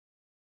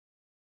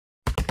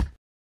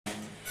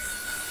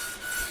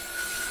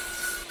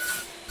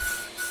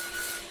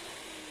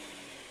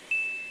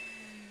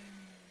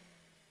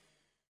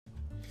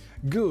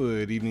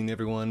Good evening,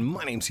 everyone.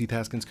 My name's Heath,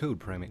 Haskins, Code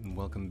Primate, and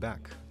welcome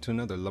back to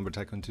another Lumber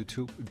Tycoon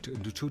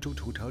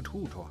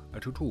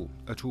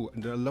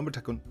Lumber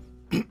Tycoon.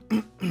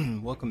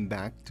 Welcome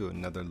back to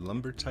another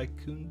Lumber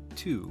Tycoon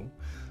 2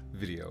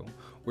 video,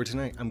 where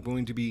tonight I'm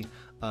going to be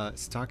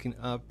stocking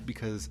up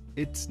because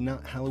it's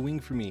not Halloween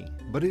for me,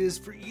 but it is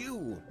for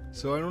you.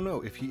 So I don't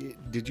know if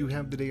did you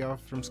have the day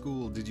off from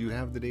school? Did you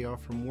have the day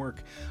off from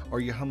work? Are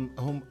you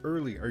home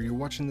early? Are you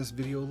watching this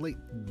video late?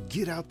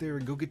 Get out there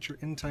and go get your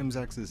end times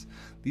axes.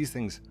 These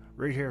things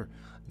right here.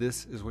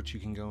 This is what you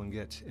can go and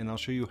get, and I'll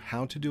show you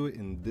how to do it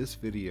in this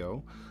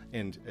video,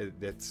 and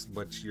that's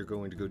what you're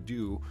going to go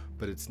do.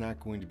 But it's not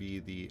going to be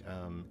the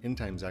end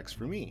times axe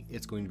for me.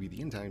 It's going to be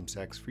the end times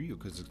axe for you,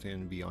 because it's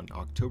going to be on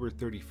October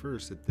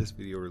 31st that this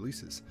video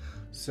releases.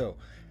 So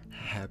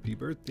happy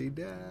birthday,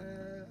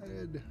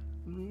 Dad.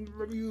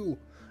 Love you.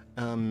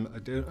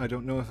 I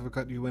don't know if I've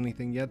got you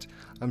anything yet.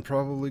 I'm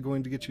probably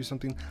going to get you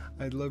something.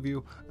 I love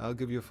you. I'll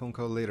give you a phone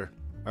call later.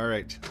 All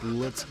right,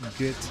 let's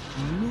get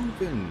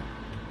moving.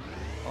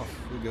 Off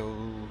we go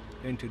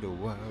into the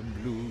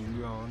wild blue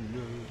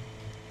yonder.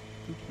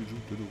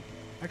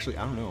 Actually,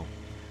 I don't know.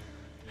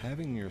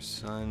 Having your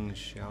son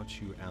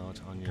shout you out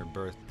on your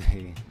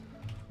birthday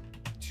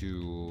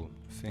to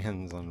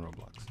fans on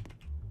Roblox,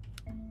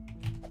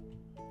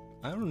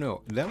 I don't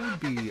know. That would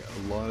be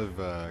a lot of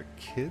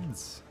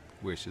kids'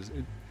 wishes.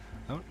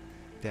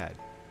 Dad,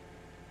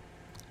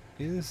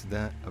 is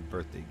that a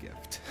birthday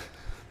gift?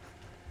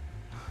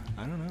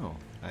 I don't know.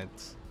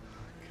 It's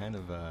kind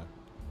of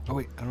oh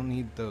wait, I don't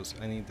need those.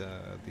 I need the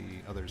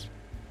others.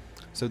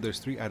 So there's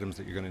 3 items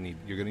that you're gonna need.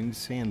 You're gonna need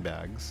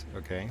sandbags.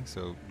 Okay,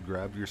 so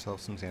grab yourself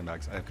some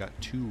sandbags. I've got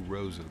 2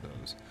 rows of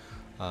those.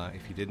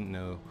 If you didn't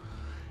know,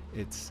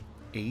 it's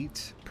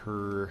 8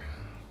 per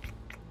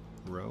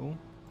row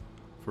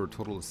for a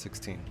total of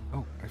 16.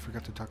 Oh, I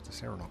forgot to talk to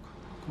Sarah. Come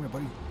here,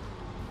 buddy.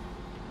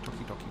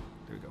 Talkie.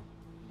 There we go.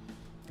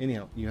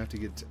 Anyhow, you have to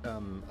get.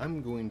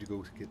 I'm going to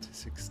go get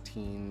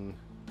 16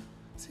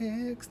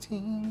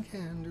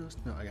 candles.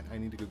 No, I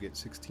need to go get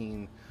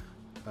 16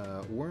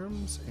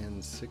 worms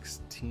and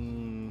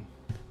 16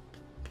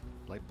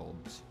 light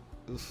bulbs.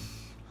 Ugh.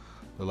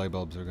 The light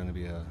bulbs are going to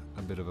be a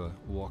bit of a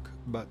walk,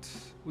 but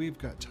we've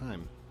got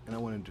time, and I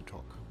wanted to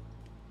talk.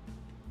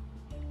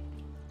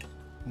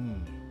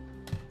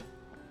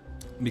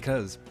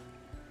 Because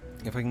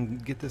if I can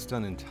get this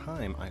done in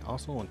time, I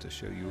also want to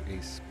show you a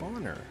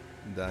spawner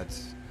that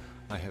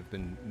I have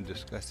been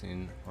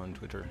discussing on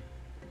Twitter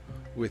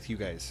with you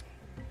guys.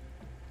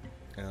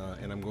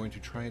 And I'm going to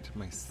try it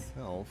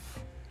myself,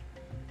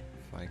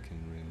 if I can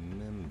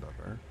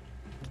remember.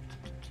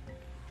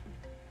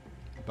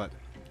 But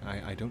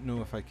I don't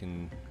know if I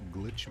can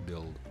glitch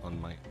build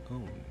on my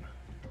own,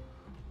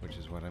 which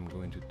is what I'm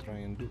going to try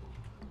and do.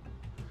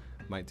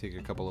 Might take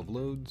a couple of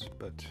loads,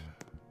 but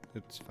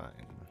it's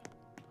fine.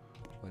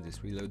 I'll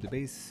just reload the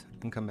base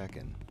and come back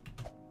in.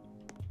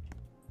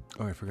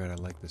 Oh, I forgot I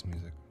like this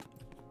music.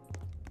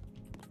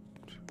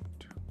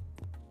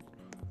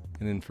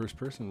 And in first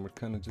person, we're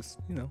kind of just,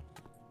 you know,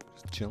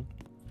 just chill.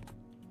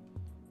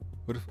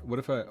 What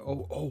if I,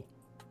 oh,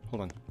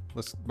 hold on.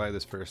 Let's buy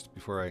this first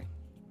before I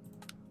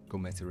go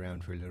mess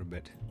around for a little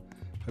bit.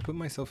 If I put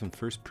myself in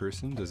first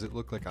person, does it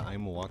look like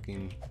I'm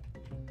walking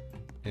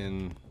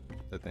in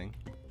the thing?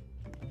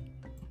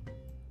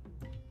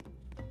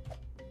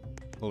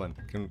 Hold on,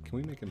 can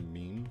we make a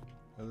meme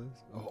of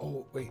this?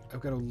 Oh, wait,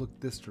 I've got to look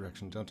this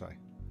direction, don't I?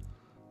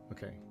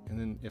 Okay, and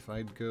then if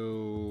I'd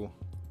go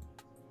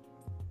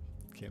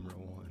camera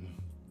 1.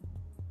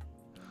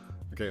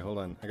 Okay, hold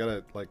on. I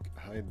gotta like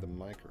hide the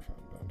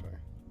microphone, don't I?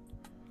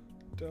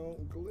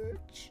 Don't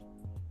glitch.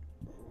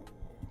 Oh,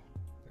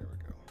 there we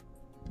go.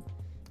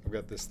 I've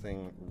got this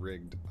thing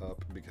rigged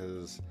up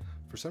because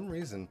for some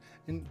reason,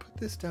 and put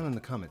this down in the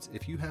comments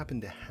if you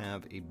happen to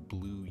have a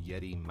Blue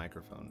Yeti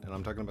microphone, and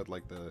I'm talking about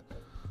like the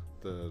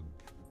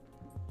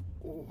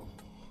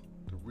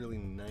really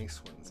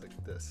nice ones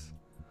like this.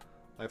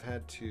 I've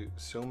had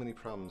so many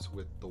problems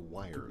with the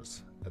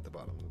wires at the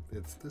bottom.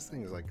 This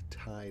thing is like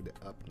tied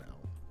up now.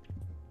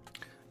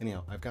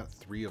 Anyhow, I've got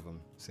 3 of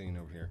them sitting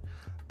over here.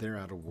 They're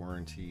out of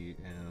warranty,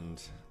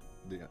 and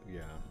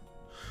yeah.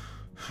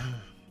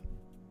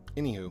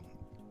 Anywho,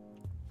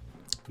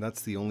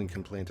 that's the only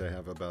complaint I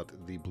have about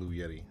the Blue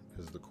Yeti,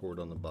 is the cord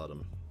on the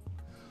bottom.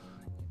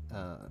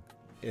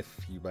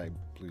 If you buy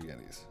Blue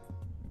Yetis.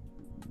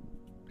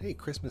 Hey,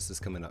 Christmas is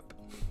coming up.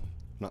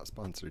 Not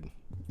sponsored.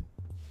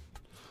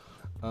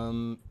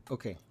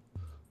 Okay.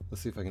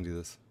 Let's see if I can do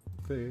this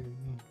thing.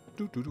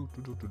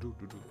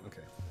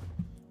 Okay.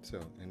 So,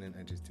 and then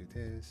I just do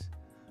this.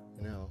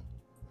 Now,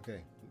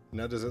 okay.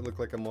 Now does it look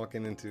like I'm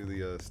walking into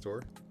the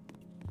store?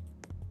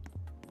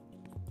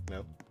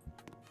 No?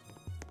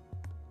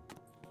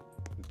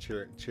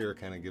 The chair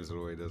kind of gives it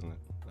away, doesn't it?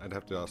 I'd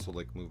have to also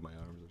like move my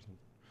arms or something.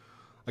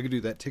 I could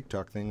do that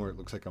TikTok thing where it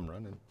looks like I'm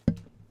running.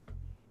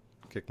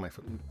 Kick my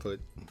foot.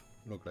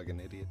 Look like an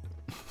idiot.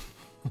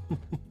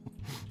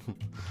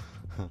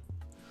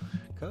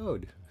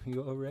 Code,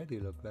 you already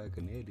look like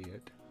an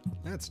idiot.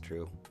 That's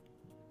true.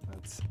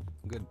 That's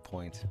a good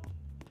point.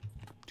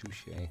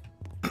 Touche.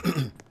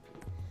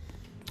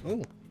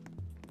 Oh,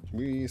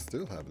 we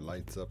still have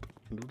lights up.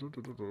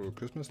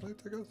 Christmas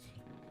lights, I guess.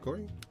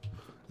 Corey?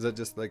 Is that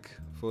just like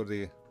for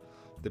the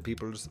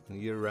peoples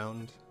year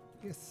round?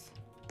 Yes.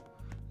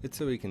 It's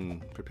so we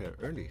can prepare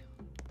early.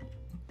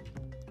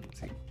 Let's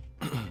see.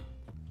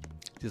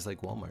 Just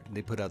like Walmart.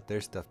 They put out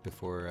their stuff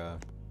before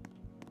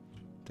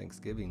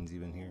Thanksgiving's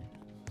even here.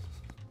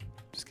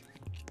 Just kidding.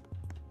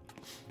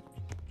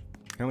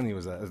 How many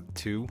was that?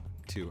 2?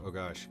 2. Oh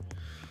gosh.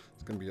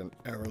 It's gonna be an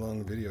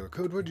hour-long video.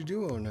 Code, what'd you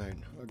do all night?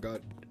 I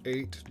got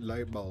 8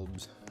 light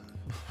bulbs.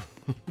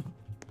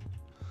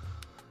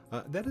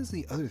 That is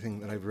the other thing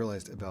that I've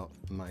realized about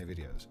my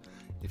videos.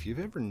 If you've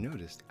ever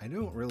noticed, I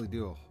don't really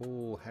do a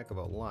whole heck of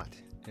a lot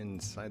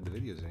inside the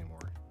videos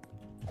anymore.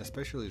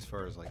 Especially as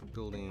far as like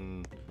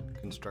building,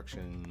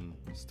 construction,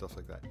 stuff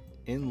like that.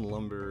 In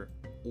lumber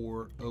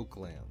or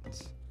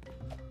oaklands.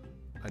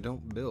 I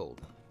don't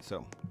build.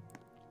 So,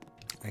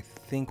 I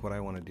think what I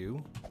want to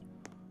do,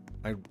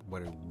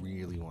 what I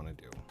really want to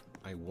do,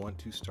 I want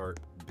to start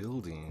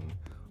building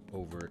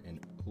over in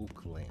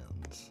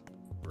oaklands,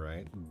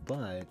 right?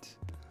 But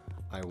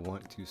I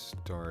want to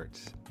start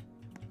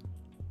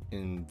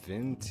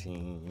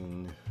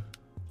inventing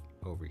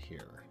over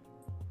here,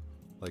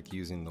 like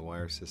using the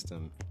wire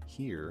system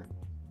here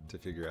to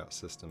figure out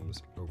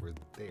systems over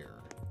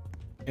there,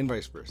 and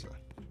vice versa.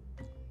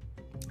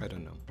 I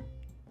don't know.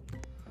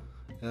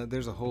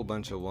 There's a whole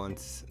bunch of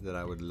wants that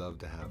I would love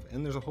to have,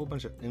 and there's a whole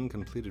bunch of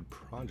incompleted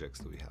projects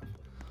that we have.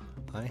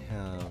 I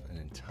have an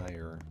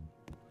entire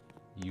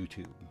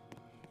YouTube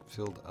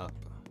filled up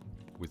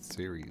with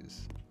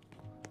series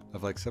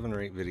of like 7 or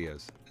 8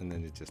 videos, and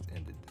then it just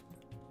ended.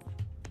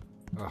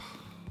 Ugh.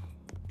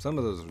 Some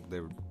of those,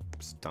 they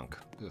stunk.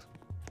 Ugh.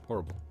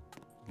 Horrible.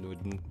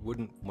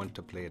 Wouldn't want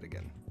to play it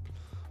again.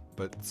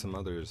 But some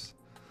others,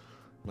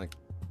 like,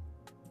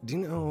 do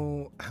you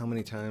know how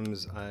many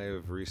times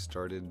I've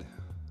restarted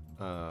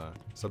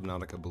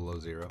Subnautica Below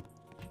Zero?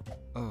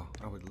 Oh,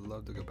 I would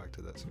love to go back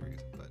to that series,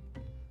 but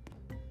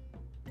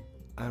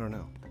I don't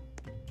know.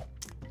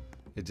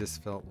 It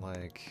just felt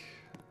like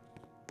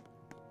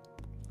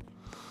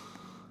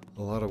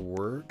a lot of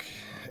work.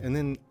 And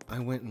then I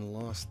went and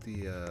lost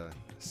the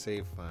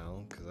save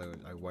file because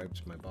I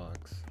wiped my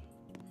box.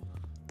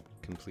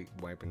 Complete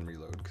wipe and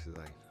reload because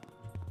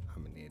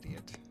I'm an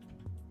idiot.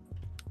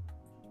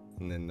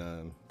 And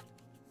then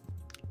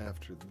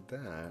after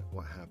that,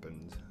 what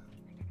happened?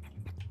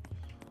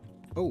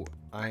 Oh,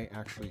 I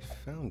actually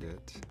found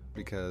it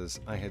because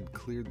I had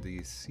cleared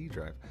the C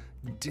drive.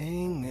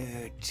 Dang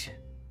it!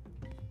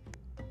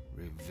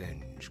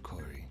 Revenge,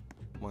 Corey.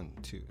 1,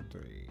 2,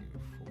 3,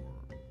 4.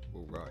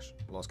 Oh gosh,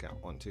 lost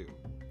count. 1, 2,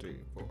 3,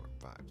 4,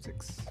 5,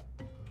 6.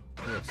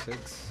 We have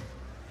 6.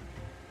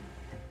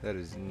 That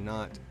is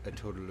not a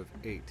total of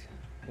 8.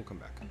 We'll come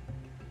back.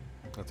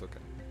 That's okay.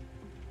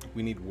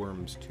 We need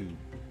worms too.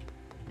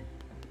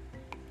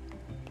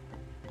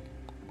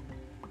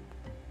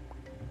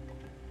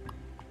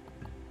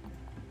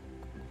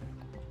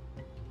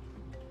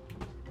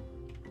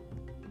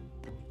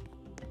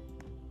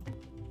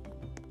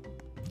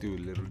 Do a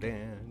little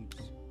dance.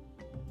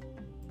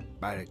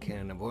 Bite a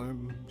can of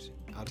worms.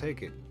 I'll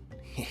take it.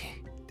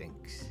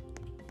 Thanks.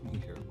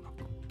 You're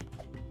welcome.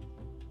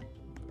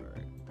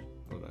 Alright,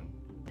 hold on.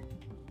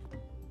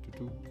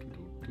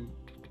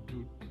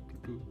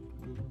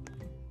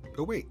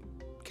 Oh wait,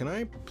 can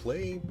I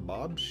play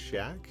Bob's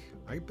Shack?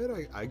 I bet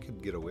I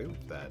could get away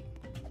with that.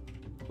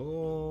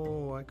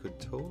 Oh, I could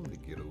totally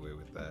get away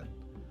with that.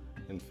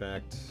 In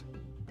fact,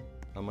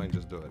 I might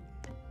just do it.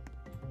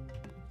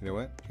 You know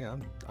what? Yeah,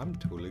 I'm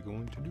totally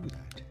going to do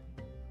that.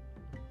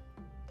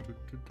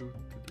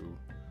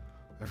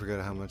 I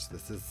forgot how much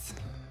this is.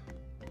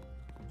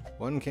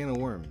 1 can of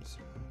worms.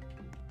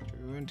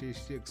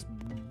 26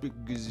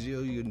 big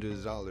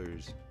gazillion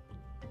dollars.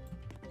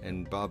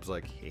 And Bob's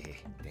like, hey,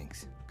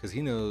 thanks. Because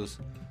he knows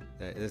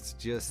that it's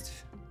just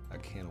a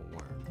can of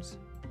worms.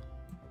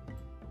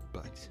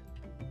 But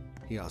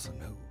he also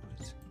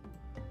knows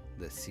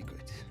the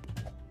secret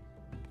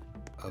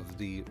of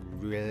the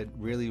red.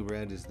 Really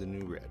red is the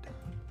new red.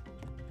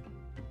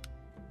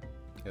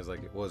 It's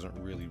like it wasn't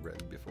really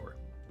red before.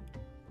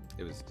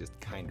 It was just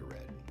kind of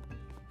red.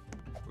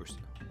 Or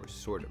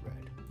sort of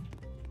red.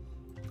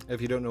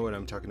 If you don't know what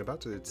I'm talking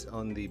about, it's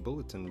on the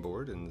bulletin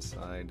board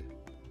inside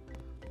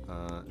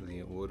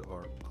the Wood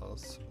or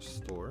Us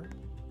store.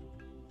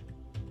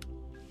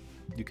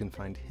 You can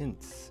find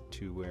hints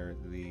to where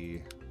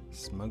the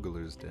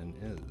smuggler's den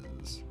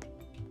is,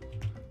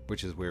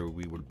 which is where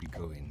we would be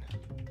going.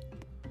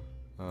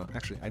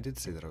 Actually, I did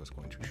say that I was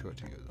going to show it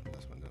to you on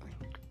this one, didn't I?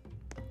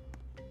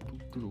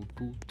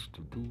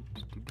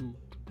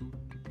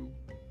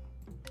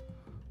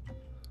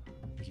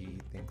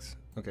 Thanks.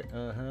 Okay,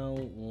 how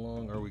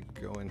long are we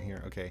going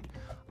here? Okay,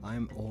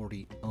 I'm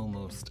already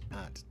almost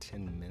at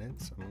 10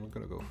 minutes. I'm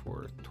gonna go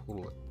for a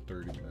total of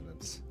 30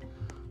 minutes.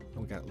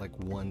 We got like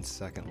 1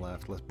 second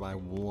left. Let's buy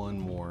one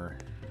more.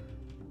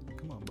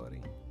 Come on,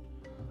 buddy.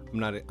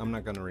 I'm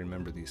not gonna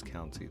remember these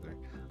counts either.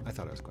 I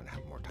thought I was going to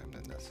have more time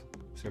than this.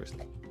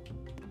 Seriously.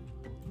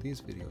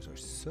 These videos are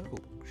so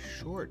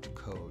short,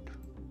 Code.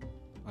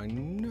 I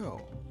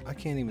know. I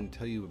can't even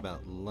tell you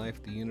about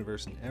life, the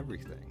universe, and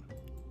everything.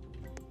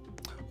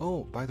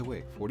 Oh, by the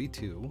way,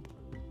 42.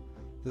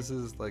 This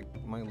is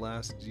like my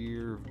last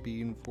year of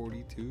being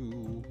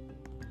 42.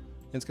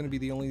 It's going to be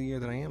the only year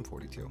that I am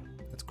 42.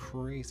 That's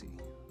crazy.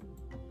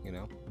 You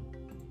know?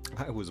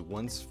 I was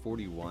once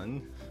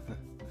 41.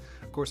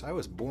 Of course, I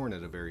was born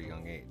at a very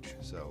young age,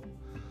 so...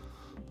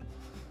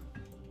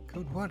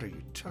 Code, what are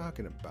you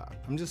talking about?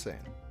 I'm just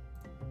saying.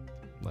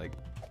 Like,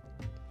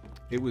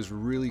 it was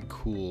really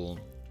cool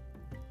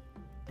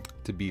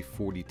to be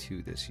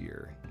 42 this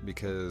year,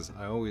 because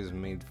I always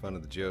made fun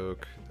of the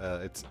joke.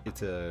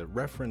 It's a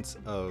reference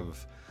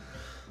of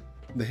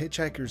The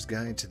Hitchhiker's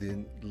Guide to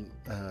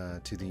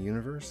the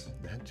Universe.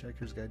 The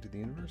Hitchhiker's Guide to the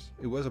Universe?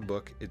 It was a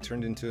book. It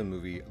turned into a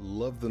movie.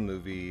 Love the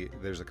movie.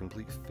 There's a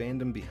complete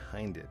fandom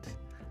behind it.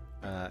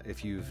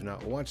 If you've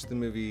not watched the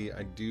movie,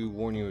 I do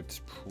warn you,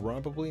 it's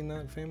probably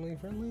not family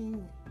friendly.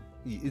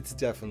 It's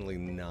definitely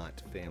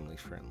not family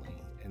friendly.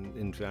 And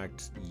in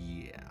fact,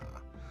 yeah.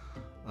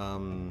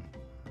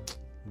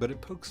 But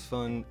it pokes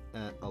fun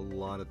at a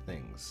lot of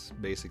things.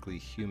 Basically,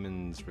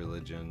 humans,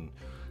 religion,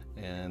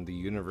 and the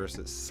universe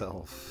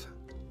itself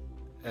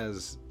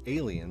as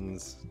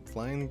aliens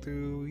flying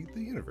through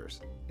the universe.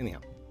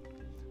 Anyhow,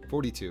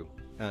 42.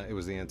 It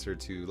was the answer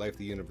to life,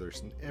 the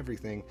universe, and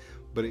everything.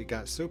 But it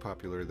got so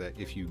popular that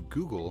if you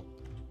Google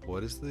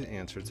what is the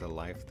answer to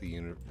life, the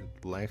universe,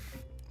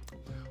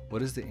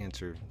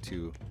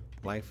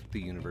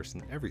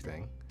 and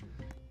everything,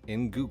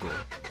 in Google,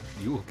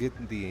 you will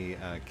get the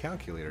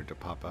calculator to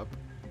pop up,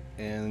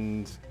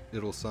 and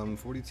it'll sum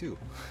 42.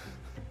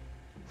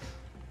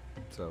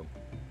 So,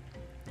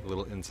 a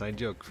little inside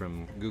joke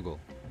from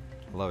Google.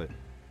 I love it.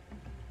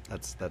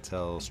 That's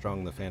how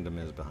strong the fandom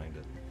is behind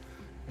it.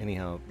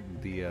 Anyhow,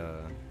 the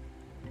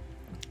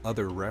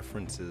other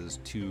references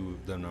to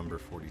the number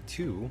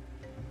 42,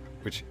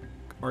 which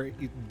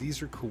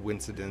these are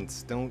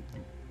coincidence. Don't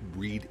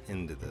read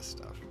into this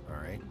stuff,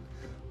 all right?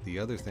 The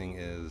other thing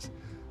is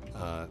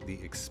the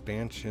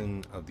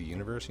expansion of the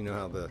universe. You know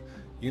how the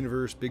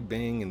universe, Big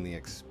Bang, and the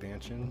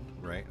expansion,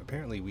 right?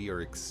 Apparently we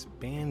are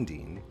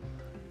expanding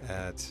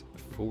at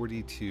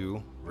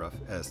 42, rough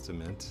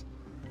estimate,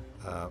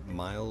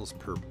 miles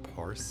per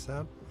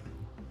parsec.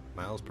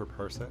 Miles per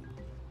parsec?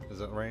 Is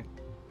that right?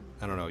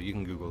 I don't know. You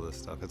can Google this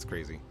stuff. It's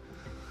crazy.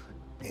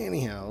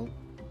 Anyhow,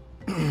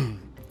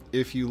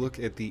 if you look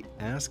at the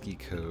ASCII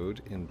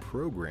code in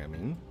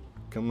programming,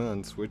 come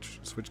on, switch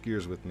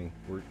gears with me.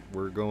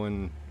 We're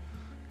going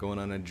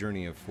on a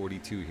journey of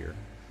 42 here.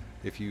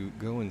 If you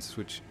go and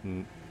switch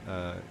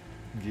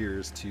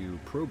gears to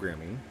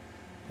programming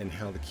and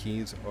how the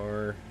keys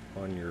are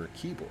on your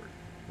keyboard,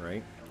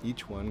 right?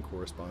 Each one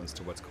corresponds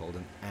to what's called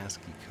an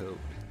ASCII code.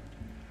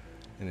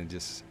 And it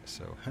just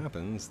so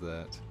happens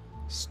that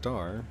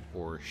star,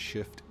 or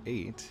shift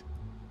 8,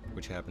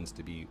 which happens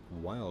to be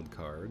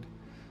wildcard,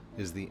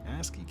 is the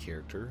ASCII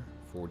character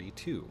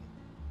 42,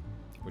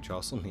 which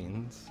also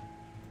means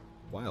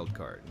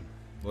wildcard.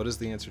 What is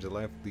the answer to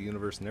life, the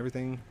universe, and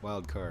everything?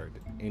 Wildcard.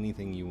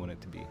 Anything you want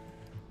it to be.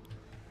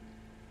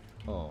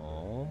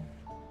 Aww.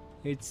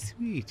 It's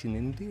sweet and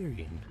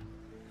endearing.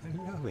 I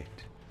love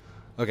it.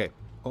 Okay.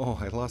 Oh,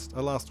 I lost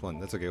one.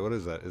 That's okay. What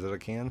is that? Is it a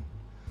can?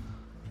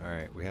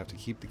 Alright, we have to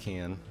keep the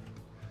can.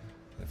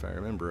 If I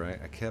remember right,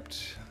 I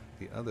kept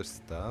the other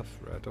stuff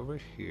right over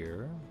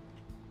here.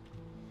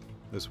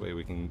 This way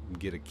we can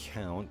get a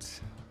count.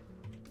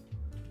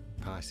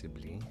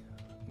 Possibly.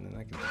 And then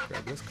I can just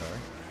grab this car.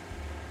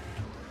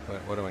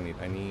 What do I need?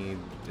 I need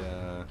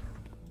a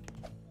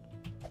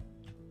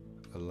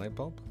light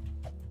bulb.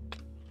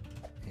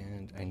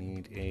 And I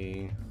need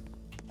a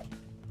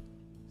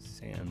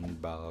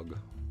sandbag.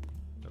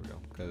 There we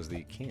go. Because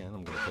the can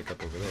I'm going to pick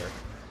up over there.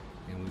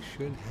 And we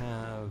should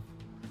have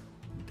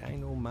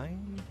dynamite.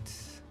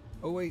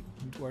 Oh wait,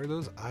 are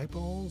those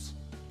eyeballs?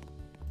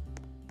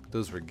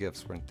 Those were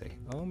gifts, weren't they?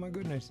 Oh my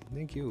goodness,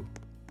 thank you.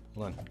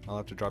 Hold on, I'll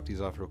have to drop these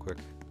off real quick.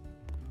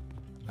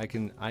 I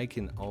can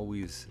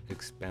always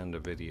expand a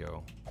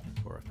video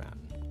for a fan.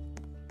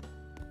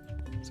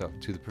 So,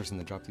 to the person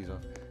that dropped these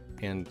off.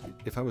 And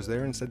if I was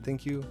there and said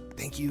thank you,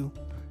 thank you.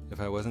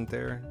 If I wasn't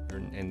there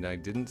and I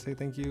didn't say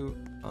thank you,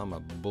 I'm a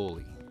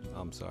bully.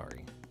 I'm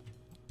sorry.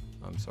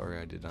 I'm sorry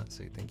I did not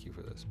say thank you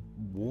for this.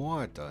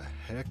 What the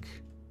heck?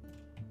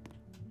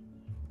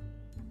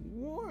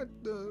 What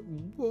the...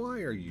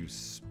 Why are you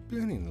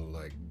spinning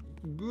like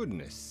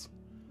goodness?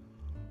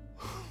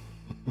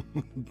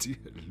 Dear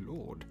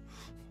Lord.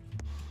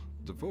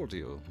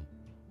 Defaultio,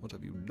 what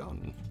have you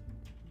done?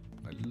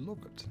 I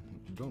love it.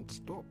 Don't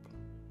stop.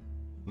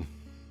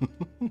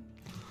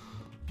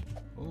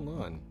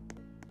 Hold on.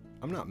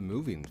 I'm not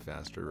moving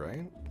faster,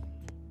 right?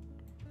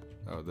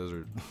 Oh, those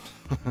are...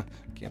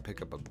 Can't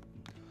pick up a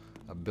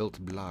built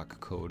block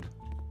code.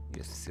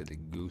 You silly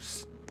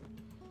goose.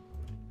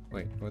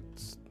 Wait,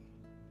 what's...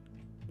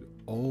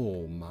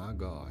 Oh my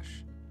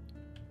gosh.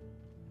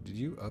 Did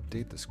you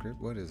update the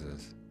script? What is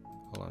this?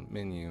 Hold on,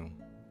 menu.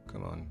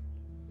 Come on.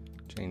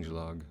 Change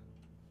log.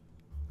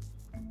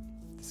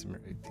 December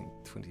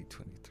 18th,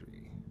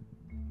 2023.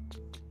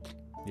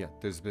 Yeah,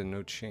 there's been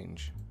no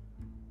change.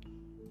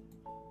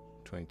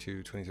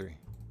 22, 23.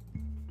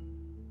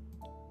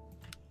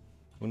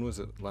 When was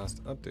it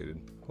last updated?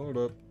 Hold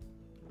up.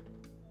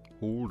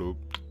 Hold up.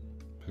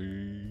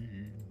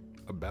 Hey.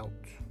 About.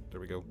 There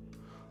we go.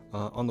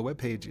 On the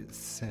webpage it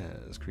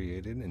says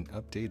created and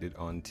updated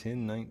on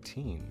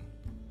 10/19.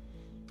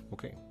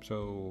 Okay,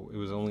 so it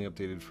was only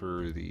updated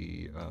for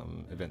the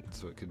event,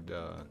 so it could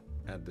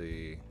add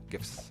the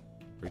gifts,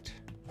 right?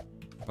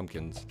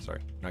 Pumpkins,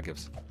 sorry, not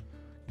gifts.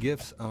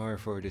 Gifts are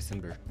for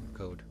December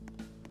code.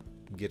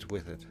 Get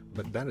with it.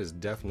 But that is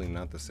definitely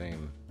not the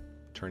same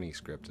tourney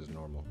script as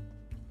normal.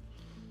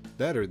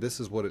 That or this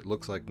is what it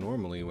looks like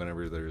normally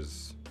whenever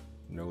there's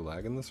no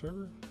lag in the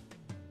server.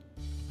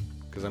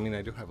 Because I mean,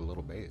 I do have a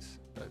little base,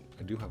 but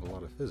I do have a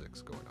lot of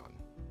physics going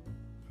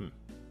on.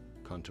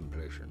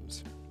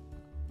 Contemplations.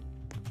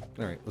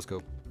 Alright, let's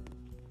go.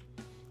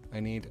 I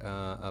need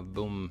a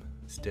boom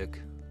stick.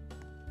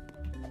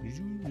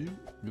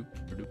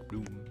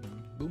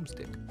 Boom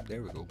stick.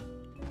 There we go.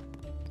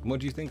 What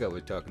do you think I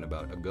was talking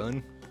about? A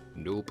gun?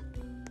 Nope.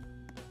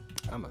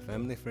 I'm a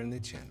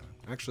family-friendly channel.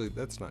 Actually,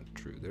 that's not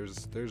true.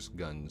 There's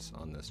guns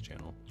on this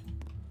channel.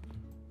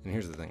 And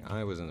here's the thing.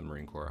 I was in the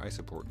Marine Corps. I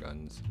support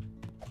guns.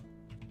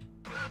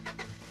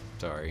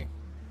 Sorry.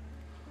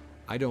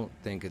 I don't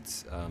think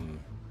it's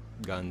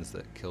guns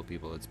that kill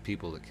people. It's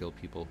people that kill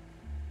people.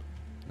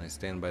 And I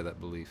stand by that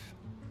belief.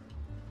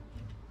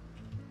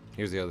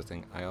 Here's the other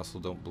thing. I also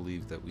don't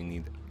believe that we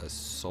need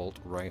assault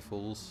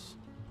rifles.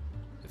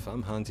 If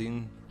I'm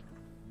hunting,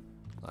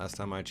 last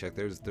time I checked,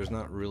 there's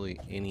not really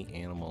any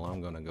animal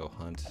I'm gonna go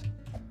hunt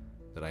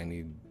that I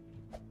need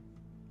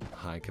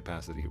high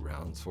capacity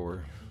rounds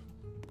for.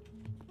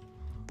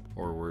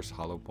 Or worse,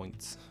 hollow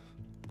points.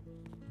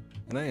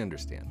 And I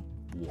understand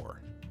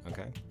war,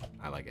 okay?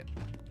 I like it.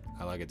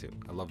 I like it too.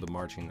 I love the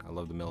marching. I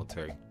love the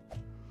military.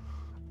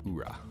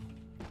 Hoorah.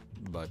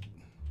 But,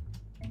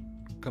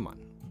 come on.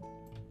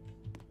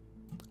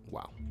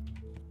 Wow.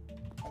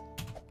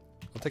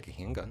 I'll take a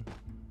handgun.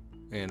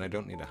 And I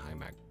don't need a high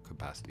mag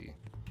capacity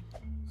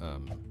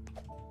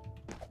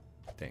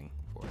thing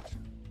for it.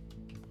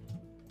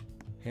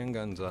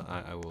 Handguns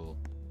I will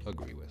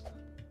agree with.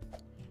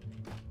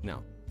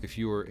 Now, if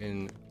you are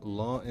in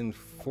law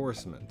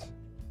enforcement,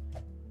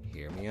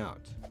 hear me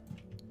out.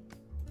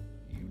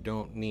 You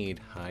don't need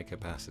high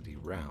capacity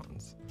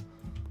rounds.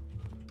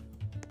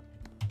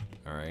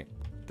 Alright?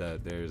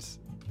 There's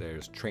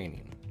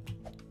training.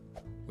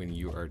 When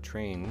you are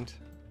trained,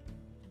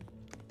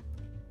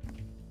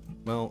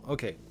 well,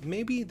 okay,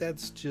 maybe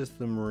that's just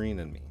the Marine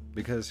in me,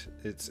 because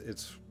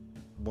it's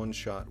one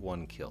shot,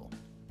 one kill.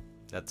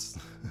 That's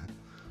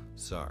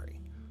sorry.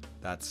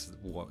 That's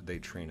what they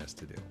train us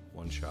to do.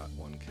 One shot,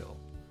 one kill.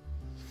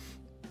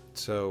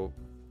 So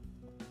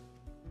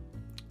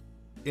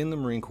in the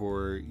Marine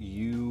Corps,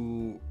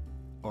 you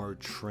are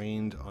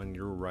trained on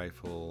your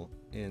rifle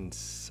in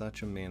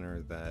such a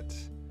manner that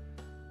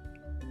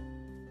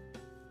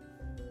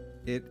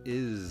it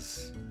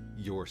is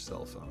your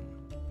cell phone.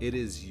 It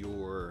is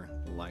your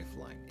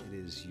lifeline. It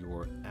is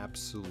your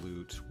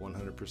absolute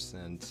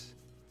 100%.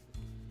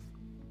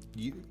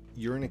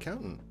 You're an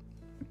accountant,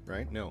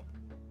 right? No.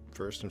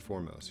 First and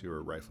foremost, you're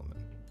a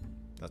rifleman.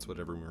 That's what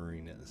every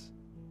Marine is.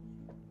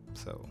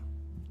 So,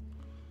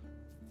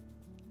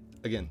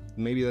 again,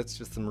 maybe that's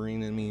just the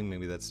Marine in me.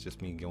 Maybe that's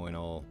just me going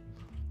all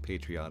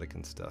patriotic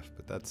and stuff.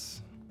 But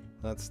that's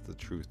the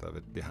truth of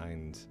it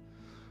behind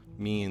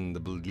me and the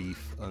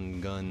belief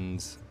on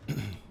guns.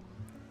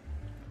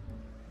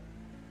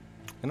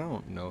 And I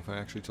don't know if I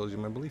actually told you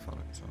my belief on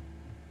it, so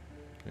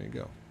there you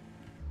go.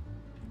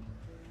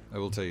 I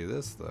will tell you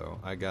this, though.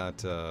 I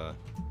got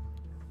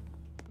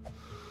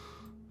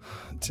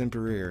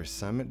temporary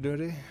assignment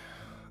duty.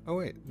 Oh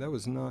wait, that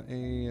was not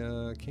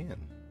a can.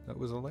 That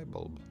was a light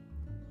bulb.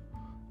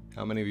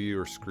 How many of you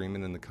are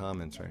screaming in the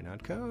comments right now?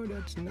 Oh,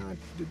 that's not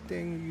the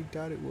thing you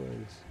thought it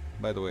was.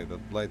 By the way,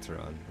 the lights are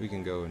on. We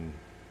can go and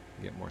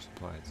get more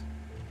supplies.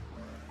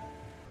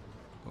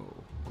 Oh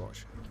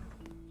gosh.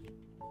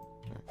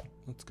 Alright,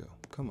 let's go.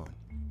 Come on.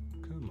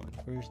 Come on.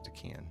 Where's the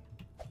can?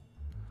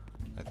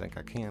 I think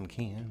I can.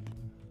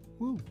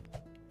 Woo!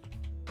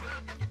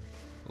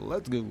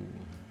 Let's go.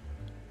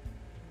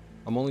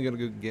 I'm only gonna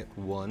go get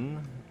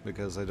one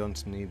because I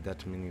don't need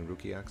that many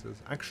rookie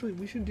axes. Actually,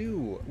 we should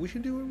do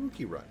a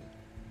rookie run.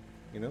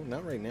 You know,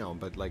 not right now,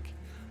 but like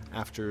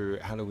after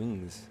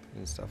Halloween's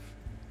and stuff.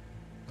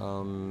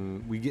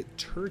 We get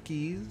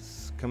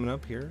turkeys coming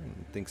up here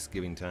in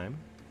Thanksgiving time.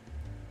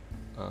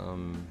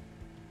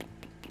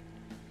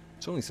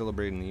 It's only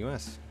celebrated in the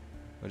US.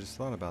 I just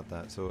thought about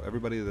that. So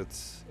everybody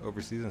that's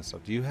overseas and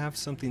stuff, do you have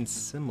something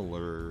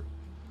similar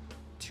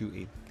to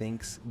a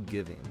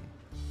Thanksgiving?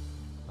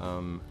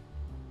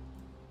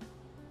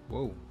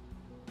 Whoa.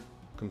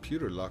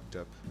 Computer locked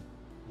up.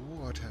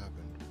 What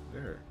happened?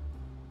 There.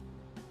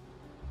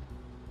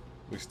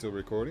 We still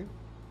recording?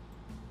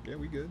 Yeah,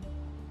 we good.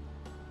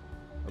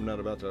 I'm not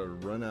about to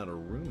run out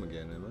of room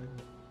again, am I?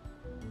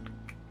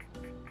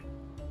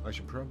 I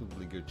should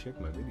probably go check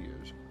my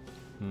videos.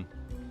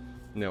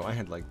 No, I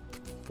had like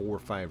 4 or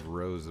 5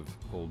 rows of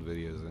old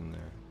videos in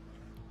there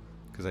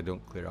because I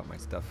don't clear out my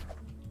stuff.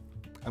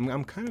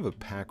 I'm kind of a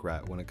pack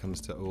rat when it comes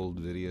to old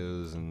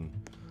videos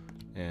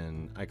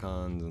and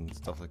icons and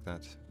stuff like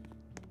that.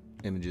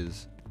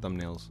 Images,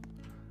 thumbnails.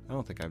 I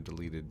don't think I've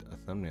deleted a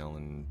thumbnail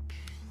in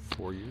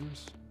 4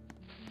 years.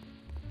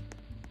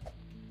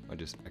 I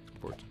just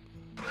export.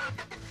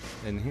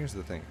 And here's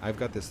the thing. I've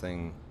got this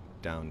thing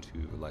down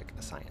to like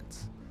a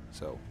science.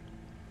 So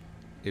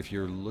if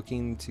you're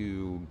looking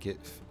to get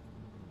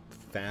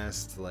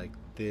fast like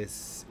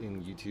this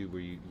in YouTube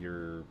where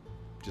you're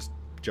just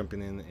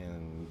jumping in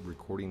and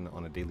recording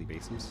on a daily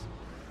basis,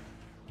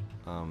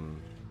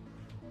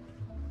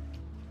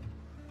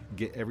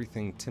 get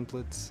everything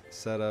templates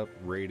set up,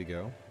 ready to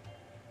go,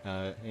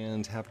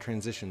 and have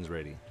transitions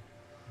ready.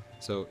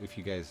 So if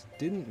you guys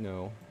didn't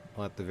know,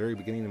 at the very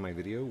beginning of my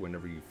video,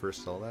 whenever you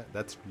first saw that,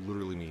 that's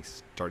literally me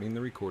starting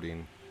the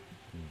recording,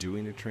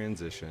 doing a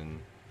transition.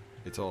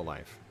 It's all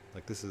live.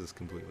 Like, this is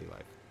completely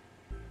live.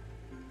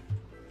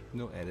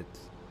 No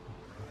edits.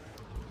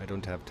 I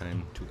don't have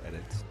time to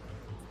edit.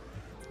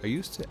 I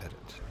used to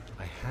edit.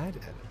 I had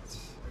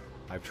edits.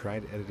 I've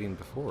tried editing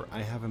before.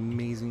 I have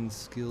amazing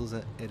skills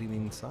at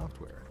editing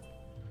software.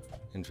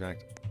 In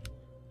fact,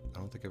 I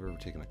don't think I've ever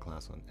taken a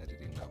class on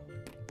editing though.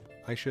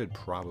 I should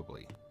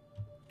probably.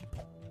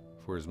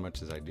 For as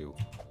much as I do.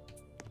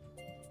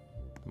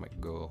 I might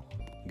go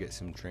get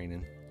some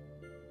training.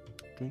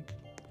 Drink.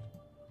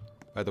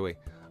 By the way,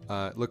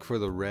 look for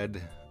the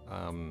red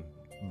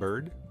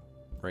bird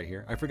right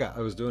here. I forgot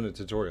I was doing a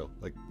tutorial.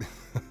 Like,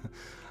 I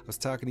was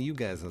talking to you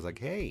guys. I was like,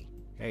 hey,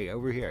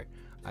 over here.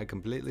 I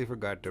completely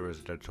forgot there was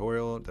a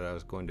tutorial that I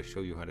was going to show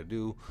you how to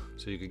do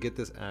so you could get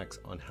this axe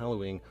on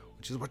Halloween,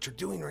 which is what you're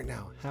doing right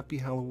now. Happy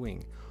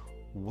Halloween.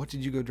 What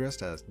did you go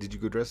dressed as? Did you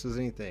go dressed as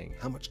anything?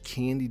 How much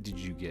candy did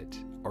you get?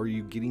 Are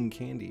you getting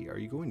candy? Are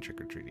you going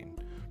trick-or-treating?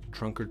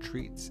 Trunk or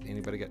treats?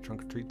 Anybody got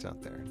trunk or treats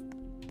out there?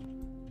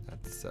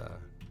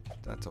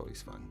 That's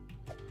always fun.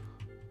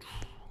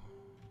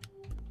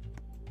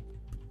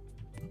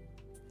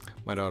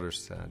 My daughter's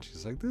sad.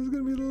 She's like, this is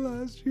gonna be the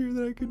last year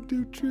that I can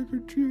do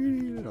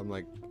trick-or-treating. And I'm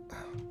like,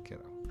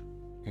 kiddo,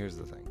 here's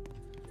the thing.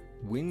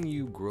 When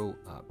you grow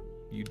up,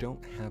 you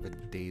don't have a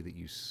day that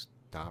you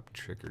stop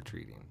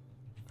trick-or-treating.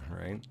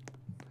 Right?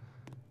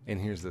 And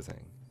here's the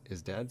thing.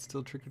 Is Dad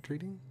still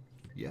trick-or-treating?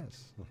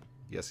 Yes.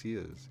 Yes, he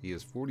is. He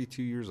is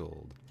 42 years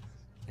old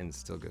and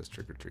still goes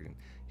trick-or-treating.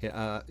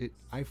 Yeah,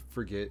 I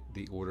forget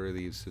the order of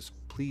these, so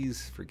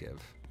please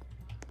forgive.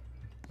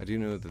 I do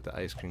know that the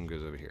ice cream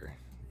goes over here.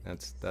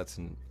 That's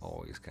an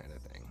always kind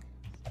of thing.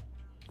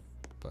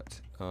 But,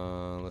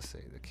 let's see.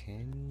 The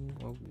candy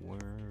of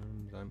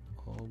worms. I'm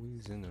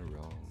always in the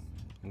wrong.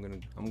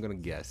 I'm gonna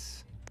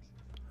guess.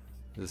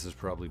 This is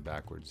probably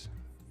backwards.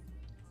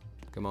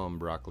 Come on,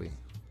 broccoli.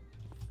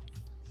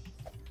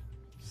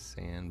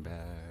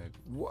 Sandbag.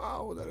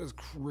 Wow, that is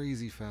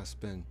crazy fast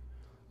spin.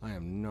 I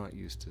am not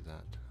used to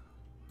that.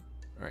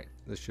 Alright,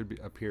 this should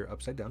appear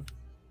upside down.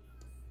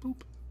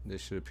 Boop.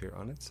 This should appear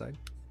on its side.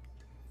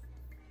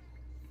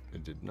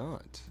 It did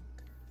not.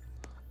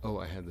 Oh,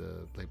 I had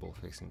the label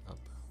facing up.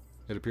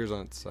 It appears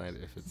on its side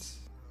if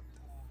it's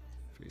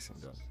facing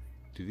down.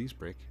 Do these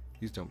break?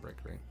 These don't break,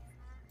 right?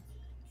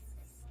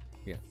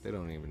 Yeah, they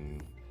don't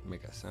even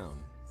make a sound.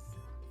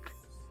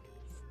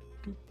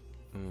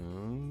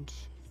 And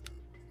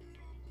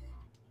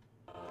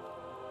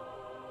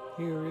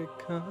here it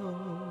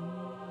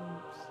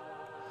comes.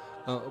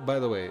 Oh, by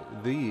the way,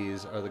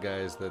 these are the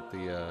guys that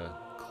the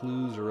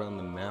clues around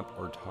the map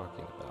are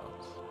talking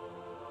about.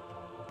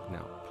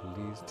 Now,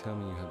 please tell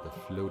me you have the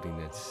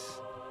floatiness.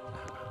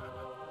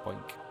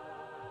 Boink.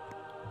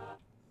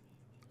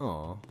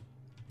 Aw,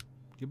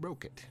 you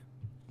broke it.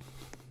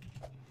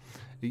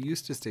 It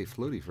used to stay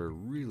floaty for a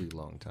really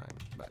long time,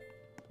 but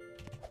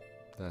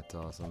that's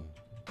awesome.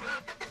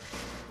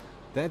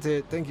 That's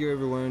it. Thank you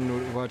everyone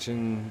for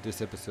watching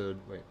this episode.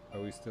 Wait, are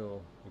we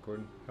still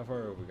recording? How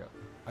far have we got?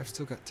 I've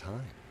still got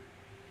time.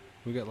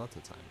 We got lots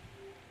of time.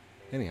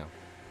 Anyhow.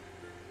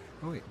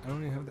 Oh wait, I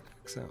don't even have the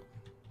axe out.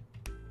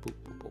 Boop,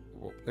 boop, boop,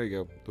 boop. There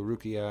you go. The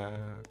rookie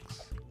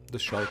axe. The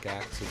shark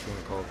axe, if you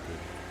want to call it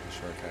the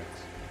shark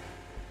axe.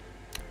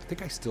 I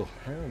think I still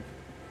have.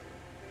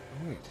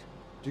 Oh wait.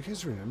 Do you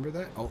guys remember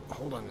that? Oh,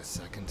 hold on a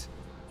second.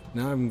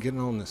 Now I'm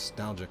getting all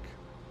nostalgic.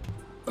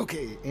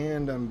 Okay,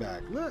 and I'm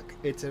back. Look,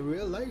 it's a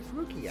real life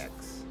rookie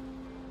axe.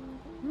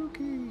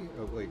 Rookie.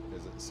 Oh wait,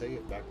 does it say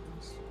it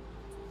backwards?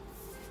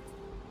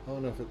 I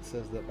don't know if it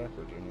says that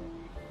backwards or not.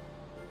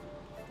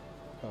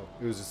 Oh,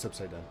 it was just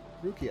upside down.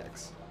 Rookie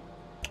axe.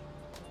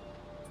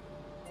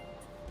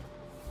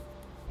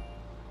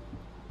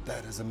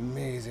 That is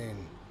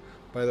amazing.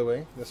 By the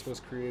way, this was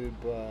created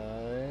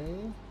by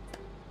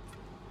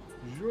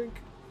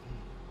Drink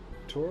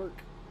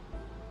Torque.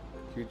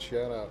 Huge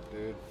shout out,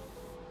 dude.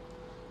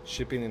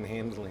 Shipping and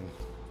handling.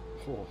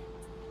 Oh.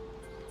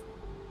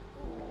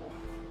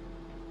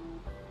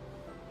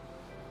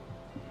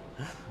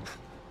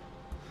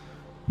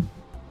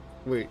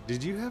 Wait,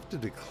 did you have to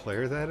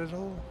declare that at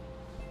all?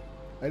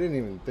 I didn't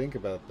even think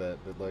about that,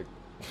 but like,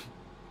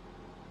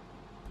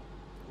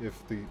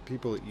 if the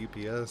people at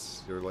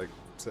UPS are like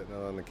sitting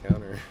out on the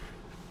counter.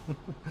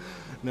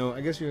 No,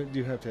 I guess you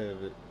do have to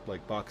have it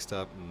like boxed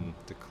up and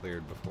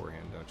declared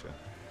beforehand, don't you?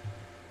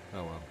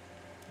 Oh well.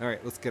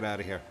 Alright, let's get out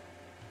of here.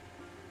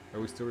 Are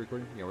we still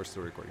recording? Yeah, we're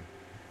still recording.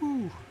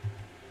 Whew.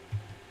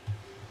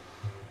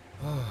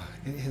 Oh,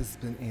 it has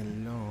been a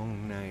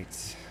long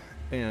night.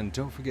 And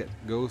don't forget,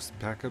 go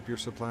pack up your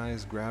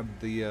supplies, grab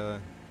the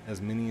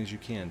as many as you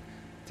can.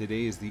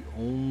 Today is the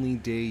only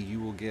day you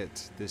will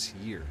get this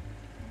year.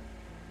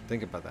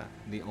 Think about that.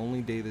 The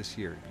only day this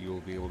year you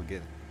will be able to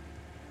get it.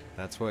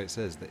 That's why it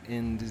says the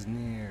end is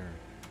near.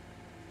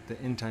 The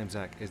end times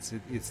act.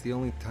 It's the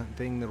only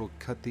thing that'll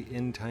cut the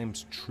end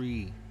times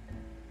tree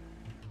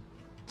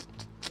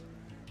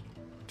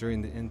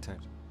during the end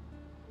times.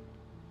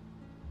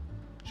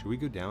 Should we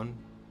go down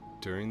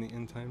during the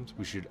end times?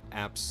 We should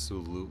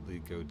absolutely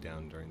go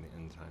down during the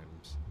end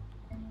times.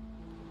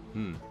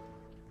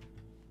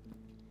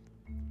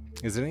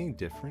 Is it any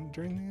different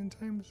during the end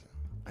times?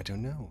 I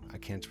don't know. I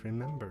can't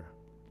remember.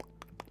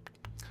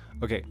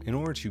 Okay, in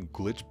order to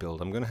glitch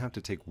build, I'm going to have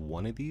to take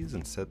one of these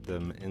and set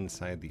them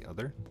inside the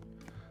other.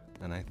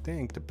 And I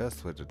think the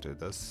best way to do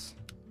this,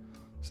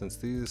 since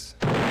these...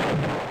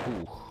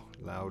 Ooh,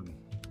 loudness.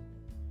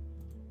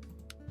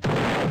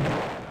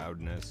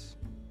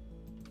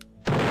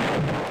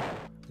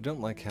 I don't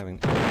like having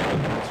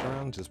elements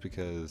around just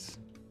because...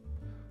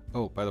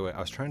 Oh, by the way, I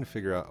was trying to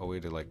figure out a way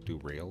to like do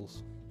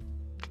rails.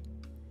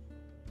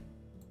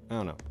 I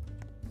don't know.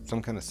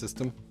 Some kind of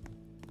system.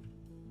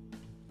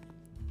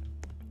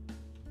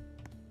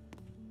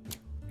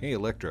 Hey,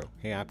 Electro.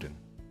 Hey, Apton.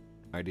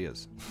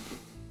 Ideas.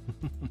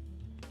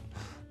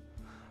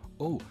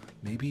 Oh,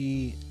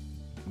 maybe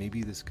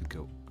this could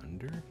go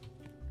under?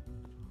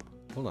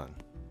 Hold on.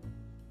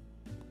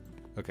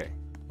 Okay,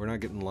 we're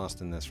not getting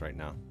lost in this right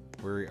now.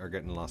 We are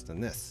getting lost in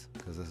this,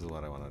 because this is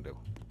what I want to do.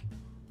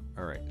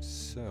 Alright,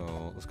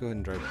 so let's go ahead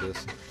and drive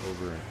this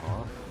over and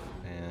off.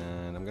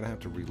 And I'm going to have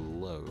to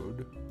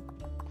reload.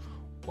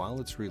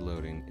 While it's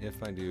reloading,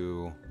 if I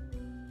do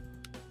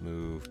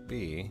move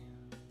B,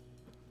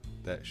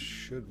 that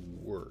should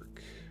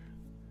work.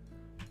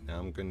 Now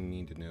I'm going to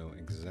need to know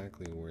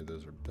exactly where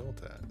those are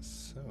built at.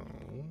 So,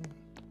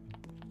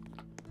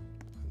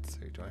 let's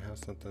see, do I have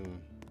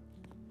something?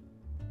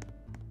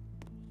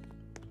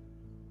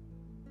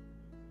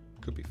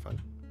 Could be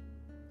fun.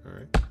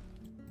 Alright.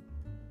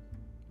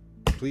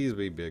 Please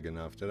be big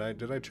enough. Did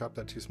I chop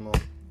that too small?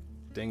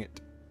 Dang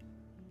it.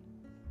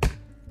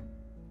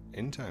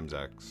 End times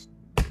X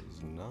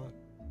does not...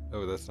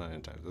 Oh, that's not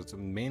end times. That's a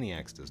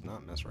Maniacs does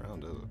not mess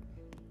around, does it?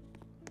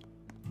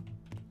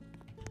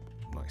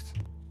 Nice.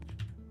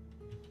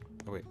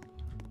 Oh, wait.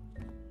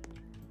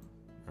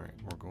 Alright,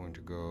 we're going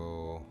to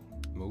go...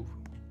 Move.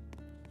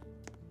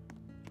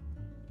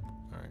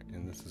 Alright,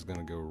 and this is going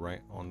to go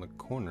right on the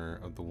corner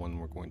of the one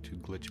we're going to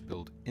glitch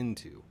build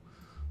into.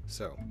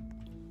 So,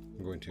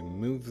 I'm going to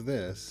move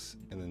this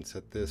and then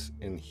set this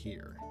in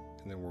here.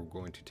 And then we're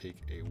going to take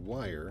a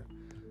wire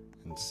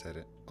and set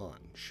it on.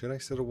 Should I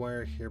set a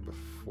wire here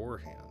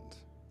beforehand?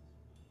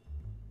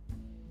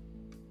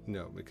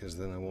 No, because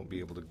then I won't be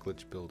able to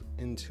glitch build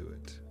into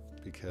it.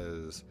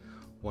 Because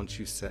once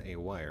you set a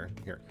wire,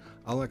 here,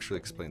 I'll actually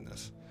explain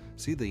this.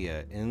 See the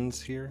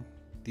ends here?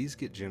 These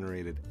get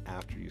generated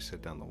after you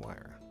set down the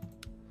wire.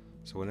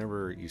 So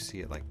whenever you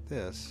see it like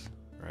this,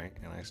 right,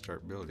 and I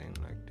start building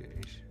like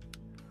this,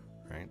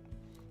 right,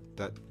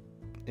 that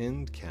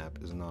end cap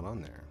is not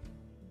on there.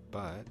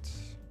 But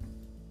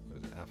what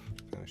is it, F,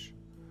 finish.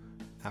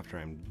 After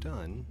I'm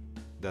done,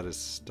 that is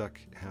stuck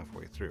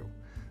halfway through.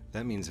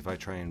 That means if I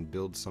try and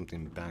build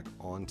something back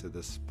onto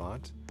this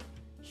spot,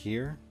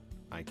 here,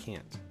 I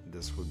can't.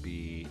 This would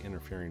be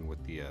interfering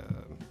with the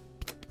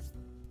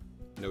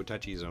no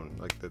touchy zone,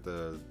 like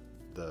the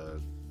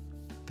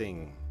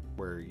thing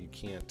where you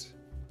can't,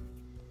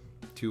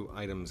 two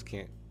items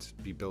can't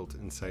be built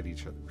inside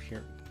each other.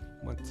 Here,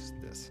 what's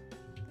this?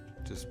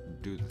 Just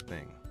do the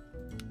thing.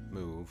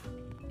 Move.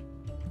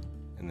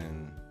 And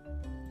then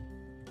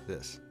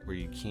this, where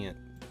you can't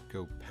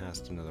go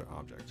past another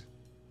object.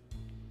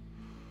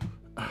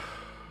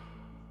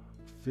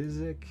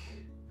 Physic.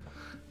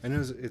 I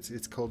know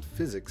it's called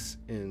physics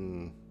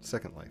in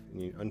Second Life,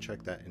 and you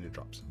uncheck that and it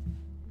drops.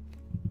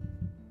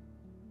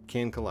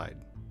 Can collide.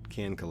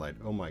 Can collide.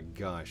 Oh my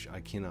gosh, I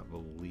cannot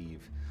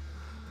believe.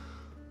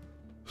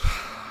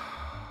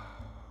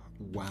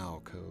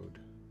 Wow, code.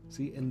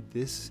 See, and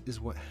this is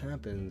what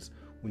happens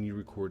when you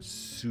record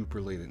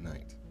super late at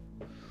night.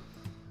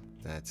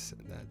 That's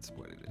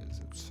what it is.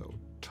 I'm so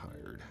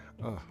tired.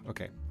 Oh,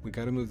 okay. We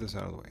got to move this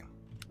out of the way.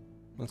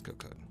 Let's go,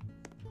 code.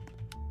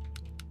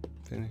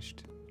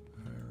 Finished.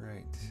 All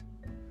right.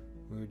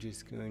 We're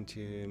just going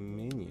to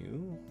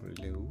menu,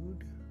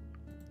 reload,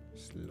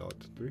 slot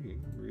 3,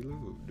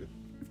 reload.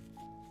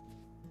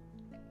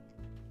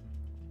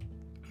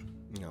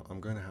 Now, I'm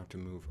going to have to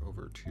move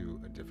over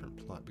to a different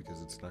plot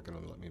because it's not going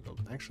to let me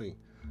build. Actually,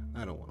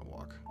 I don't want to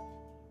walk.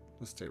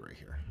 let's stay right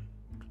here.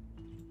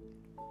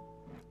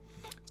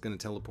 It's gonna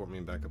teleport me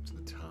back up to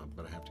the top,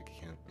 but I have to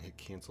hit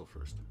cancel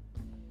first.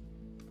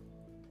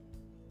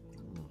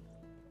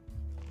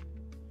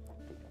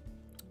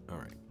 All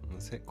right,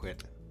 let's hit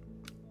quit.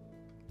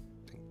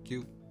 Thank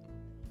you.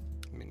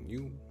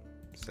 Menu,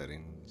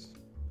 settings,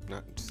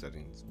 not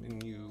settings,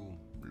 menu,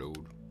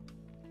 load.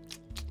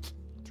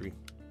 3.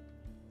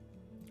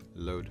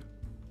 Load.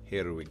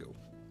 Here we go.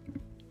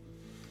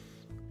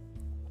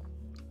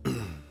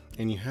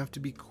 And you have to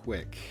be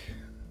quick.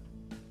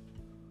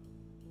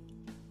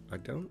 I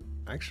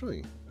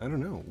don't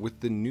know. With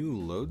the new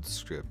load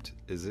script,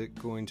 is it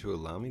going to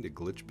allow me to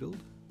glitch build?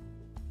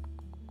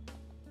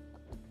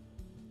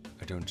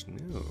 I don't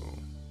know.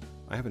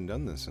 I haven't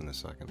done this in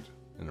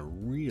a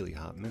really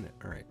hot minute.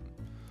 All right.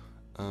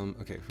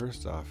 Okay,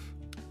 first off,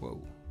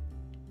 whoa.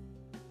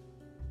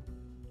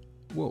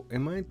 Whoa,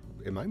 am I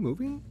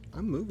moving?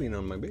 I'm moving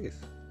on my base.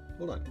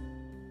 Hold on.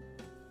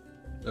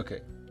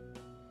 Okay.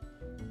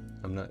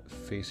 I'm not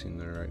facing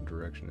the right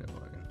direction, am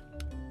I?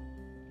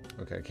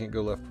 Okay, I can't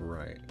go left or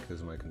right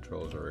because my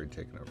controls are already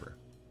taken over.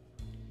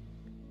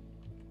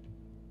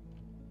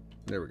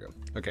 There we go.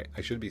 Okay,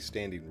 I should be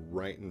standing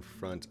right in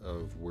front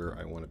of where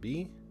I want to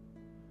be.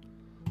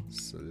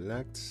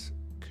 Select,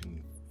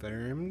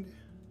 confirmed.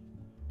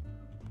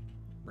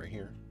 Right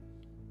here.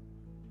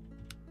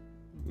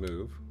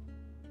 Move.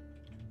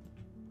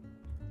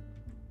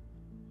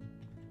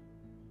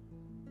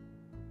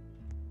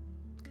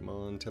 Come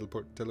on,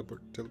 teleport,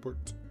 teleport,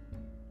 teleport.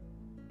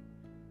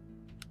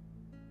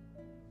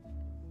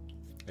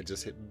 I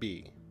just hit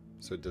B,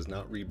 so it does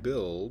not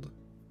rebuild.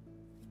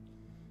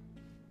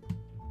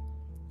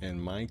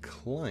 And my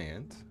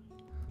client,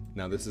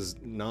 now this is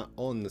not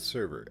on the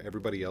server.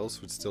 Everybody else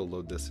would still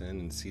load this in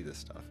and see this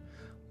stuff.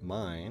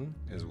 Mine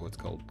is what's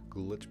called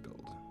glitch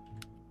build.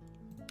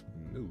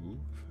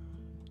 Move.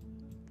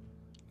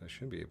 I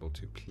should be able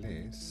to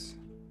place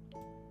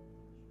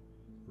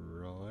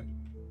right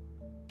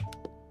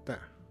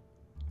there.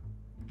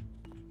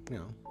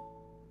 Now,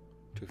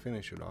 to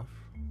finish it off,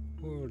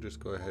 we'll just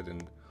go ahead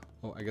and,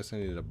 oh, I guess I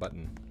needed a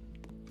button.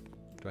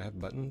 Do I have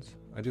buttons?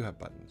 I do have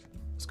buttons.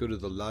 Let's go to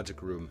the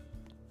logic room.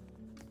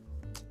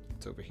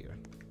 It's over here.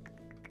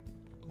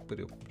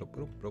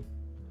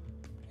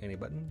 Any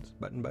buttons?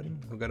 Button?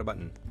 Who got a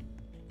button?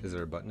 Is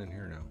there a button in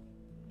here? No.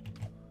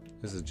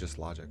 This is just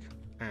logic.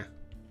 Ah.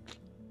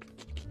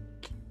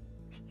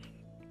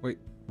 Wait,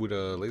 would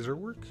a laser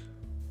work?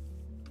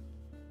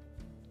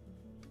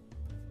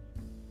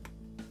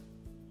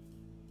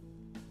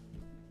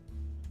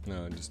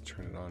 No, just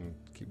turn it on.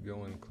 Keep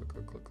going. Click,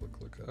 click, click, click,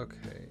 click.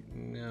 Okay,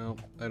 no,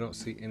 I don't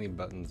see any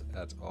buttons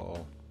at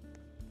all.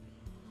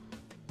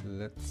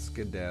 Let's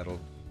skedaddle.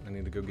 I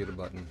need to go get a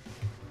button.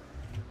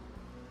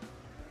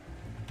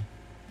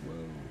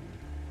 Whoa.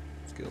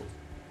 Skills.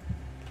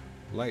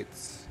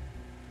 Lights.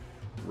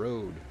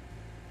 Road.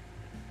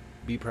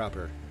 Be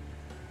proper.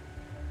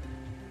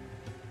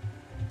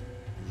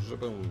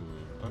 Boom.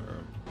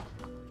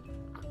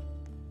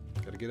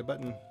 Gotta get a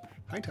button.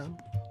 Hi, Tom.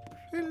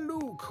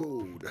 Hello,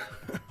 Code.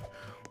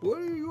 Why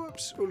are you up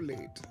so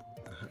late?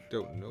 I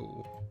don't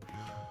know.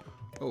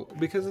 Oh,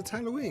 because it's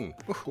Halloween.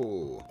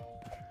 Oh,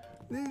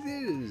 it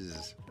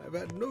is. I've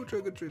had no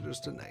trick-or-treaters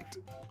tonight.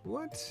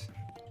 What?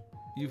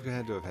 You've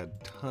had to have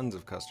had tons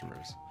of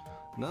customers.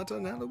 Not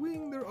on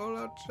Halloween. They're all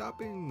out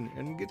shopping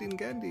and getting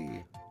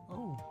candy.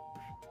 Oh.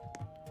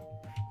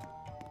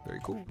 Very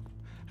cool.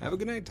 Have a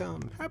good night,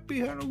 Tom. Happy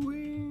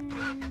Halloween.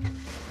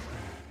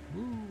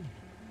 Woo.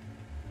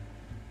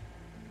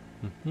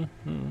 There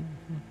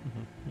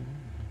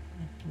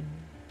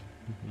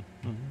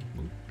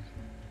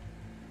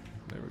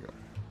we go.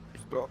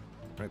 Stop.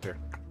 Right there.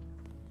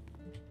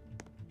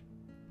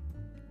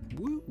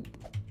 Woo.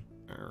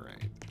 All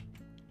right.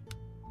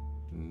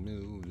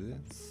 Move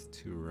this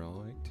to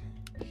right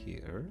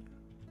here.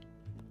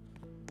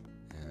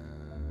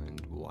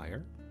 And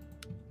wire.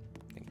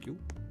 Thank you.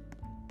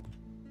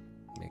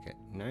 Make it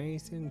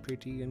nice and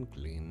pretty and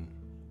clean.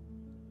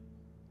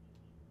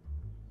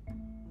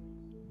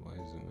 Why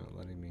is it not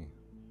letting me?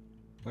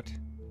 What?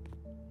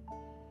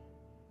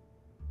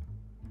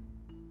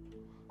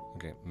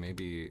 Okay,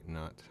 maybe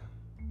not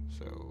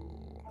so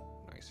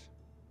nice.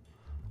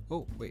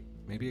 Oh, wait,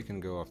 maybe I can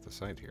go off the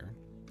side here.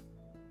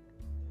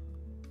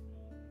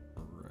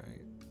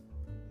 Right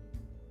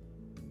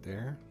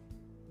there.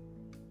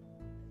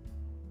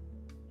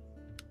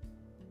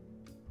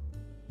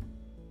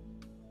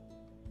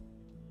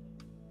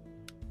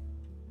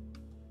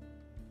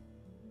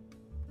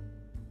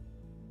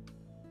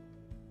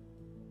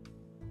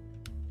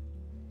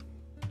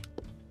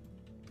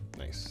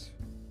 Nice.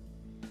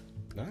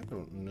 I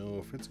don't know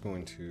if it's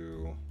going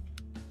to...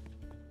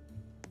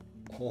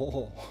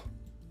 Oh,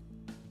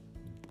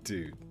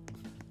 dude,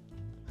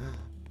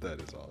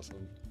 that is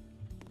awesome.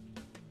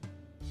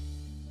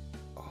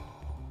 Oh.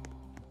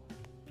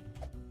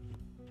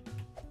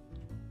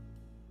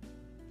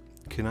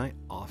 Can I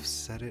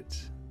offset it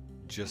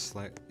just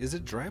like... Is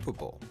it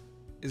drivable?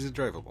 Is it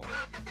drivable?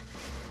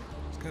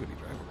 It's gotta be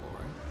drivable,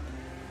 right?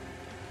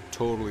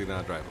 Totally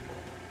not drivable.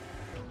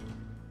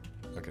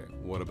 Okay,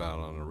 what about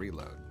on a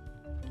reload?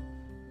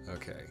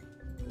 Okay,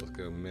 let's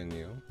go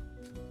menu,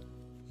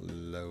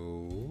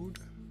 load,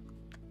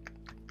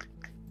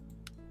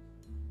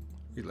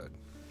 reload.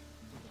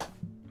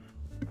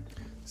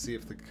 See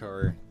if the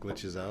car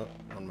glitches out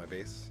on my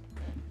base.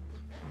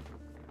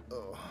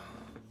 Oh.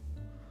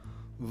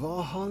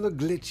 Valhalla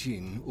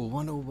glitching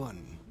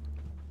 101.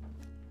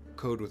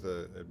 Code with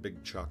a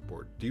big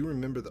chalkboard. Do you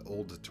remember the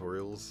old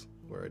tutorials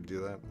where I'd do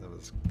that? That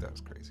was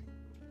crazy.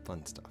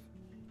 Fun stuff.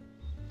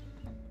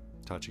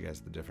 Taught you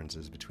guys the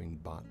differences between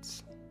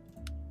bots.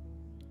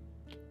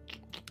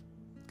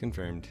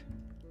 Confirmed.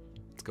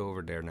 Let's go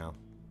over there now.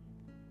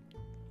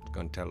 It's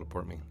gonna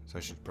teleport me, so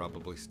I should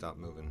probably stop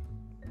moving.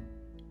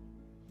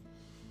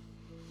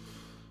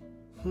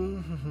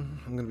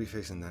 I'm gonna be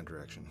facing that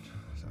direction,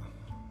 so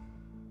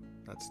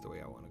that's the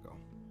way I want to go.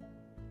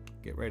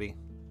 Get ready.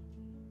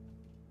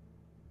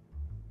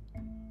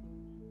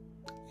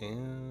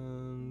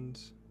 And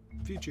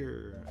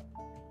future.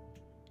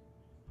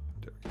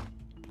 There we go.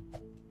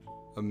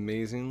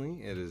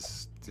 Amazingly, it is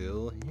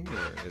still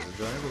here. Is it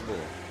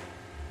drivable?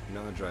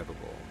 Not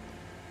drivable.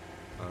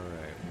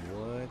 Alright,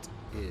 what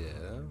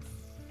if...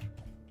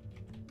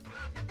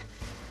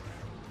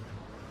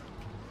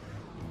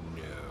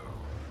 No.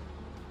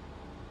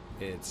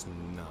 It's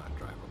not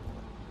drivable,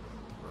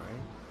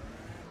 right?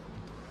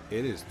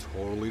 It is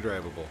totally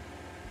drivable.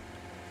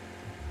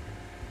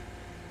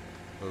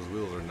 Those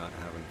wheels are not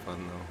having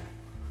fun though.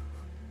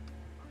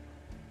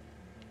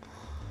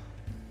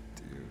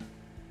 Dude.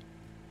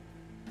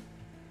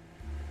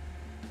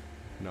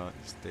 Not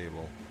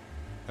stable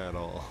at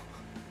all.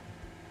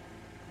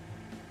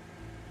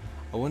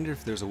 I wonder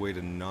if there's a way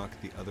to knock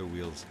the other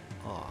wheels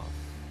off.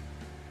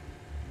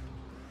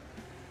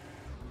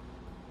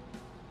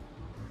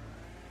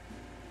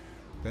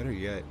 Better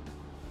yet,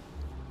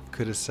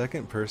 could a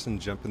second person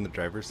jump in the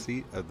driver's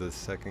seat of the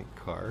second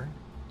car?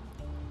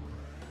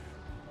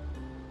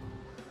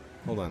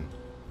 Hold on.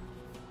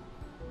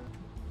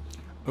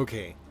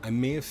 Okay, I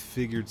may have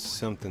figured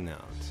something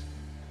out,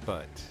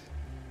 but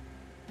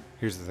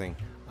here's the thing.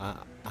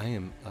 I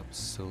am up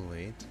so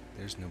late,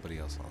 there's nobody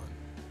else on.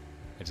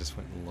 I just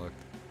went and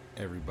looked,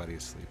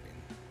 everybody's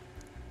sleeping.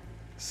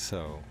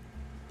 So,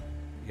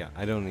 yeah,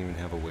 I don't even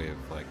have a way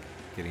of like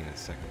getting a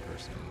second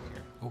person in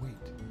here. Oh wait,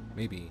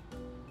 maybe.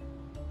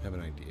 I have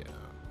an idea.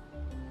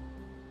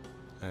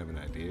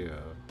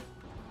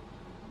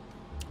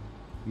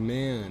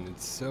 Man,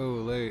 it's so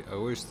late. I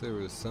wish there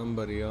was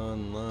somebody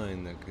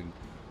online that could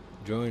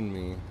join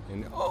me.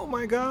 And oh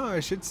my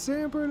gosh, it's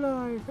Samper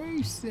Life.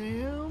 Hey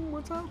Sam,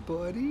 what's up,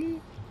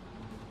 buddy?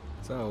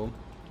 So,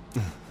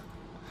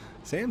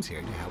 Sam's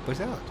here to help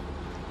us out.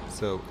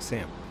 So,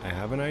 Sam, I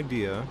have an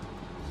idea.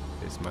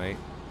 This might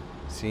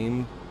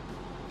seem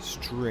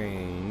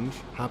strange.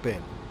 Hop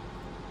in.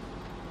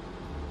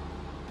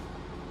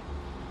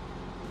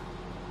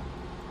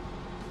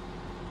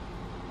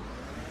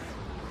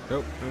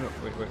 Nope, no,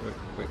 wait.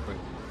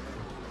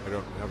 I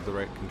don't have the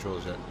right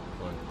controls yet.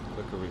 Hold on,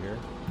 click over here.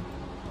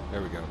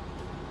 There we go.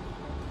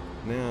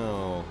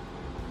 Now,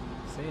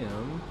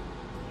 Sam,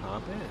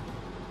 hop in.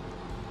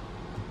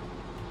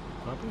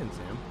 Hop in,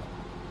 Sam.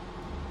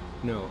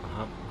 No,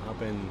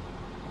 hop in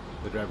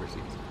the driver's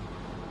seat.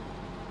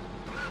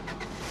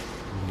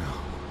 No.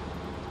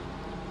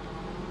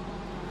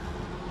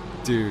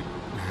 Dude,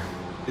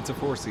 it's a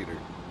 4-seater.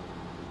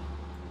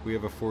 We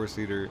have a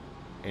 4-seater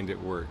and it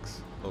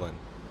works. Hold on.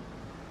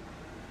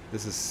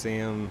 This is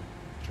Sam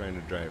trying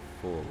to drive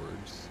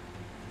forwards.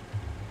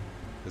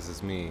 This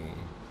is me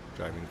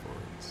driving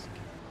forwards.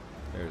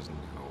 There's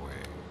no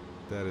way.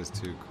 That is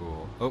too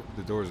cool. Oh,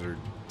 the doors are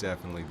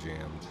definitely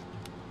jammed.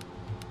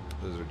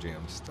 Those are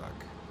jammed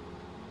stuck.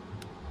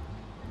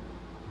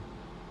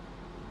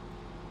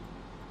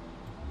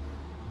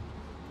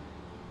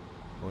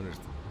 I wonder if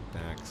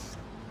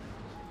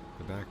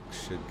the back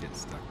should get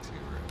stuck too,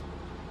 right?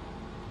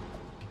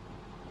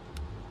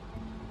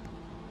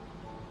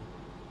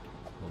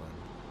 Hold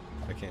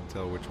on. I can't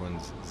tell which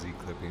one's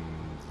Z-clipping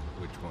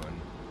which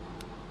one.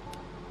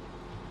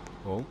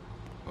 Oh,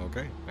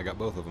 okay. I got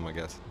both of them, I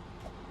guess.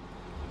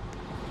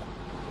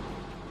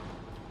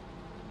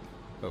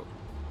 Oh.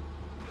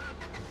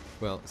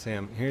 Well,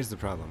 Sam, here's the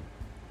problem.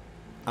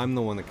 I'm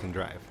the one that can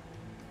drive.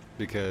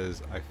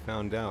 Because I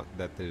found out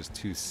that there's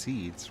 2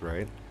 seats,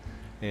 right?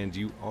 And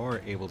you are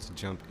able to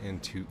jump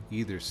into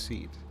either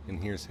seat. And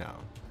here's how.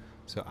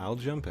 So I'll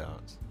jump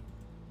out.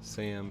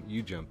 Sam,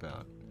 you jump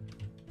out.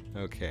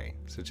 Okay,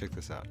 so check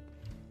this out.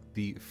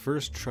 The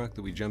first truck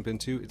that we jump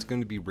into, it's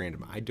going to be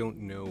random. I don't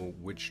know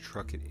which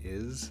truck it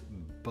is,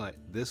 but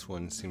this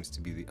one seems to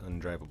be the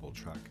undrivable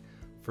truck.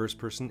 First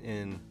person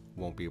in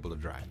won't be able to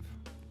drive.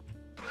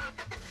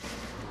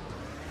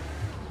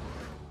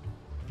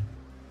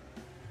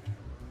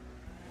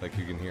 Like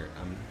you can hear it.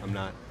 I'm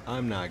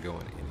not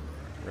going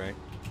anywhere, right?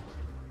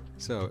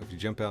 So if you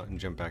jump out and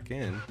jump back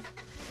in,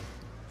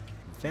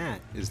 that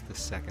is the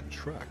second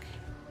truck,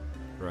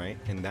 right?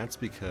 And that's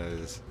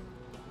because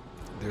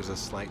there's a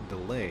slight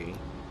delay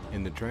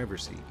in the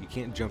driver's seat. You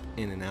can't jump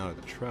in and out of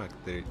the truck.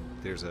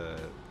 There's a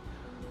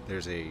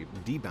there's a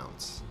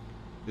debounce,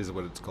 is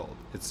what it's called.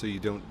 It's so you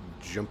don't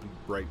jump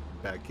right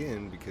back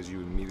in because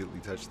you immediately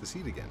touch the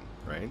seat again,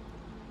 right?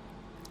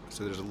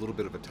 So there's a little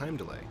bit of a time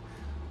delay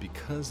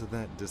because of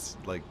that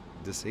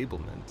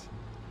disablement.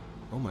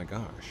 Oh my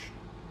gosh.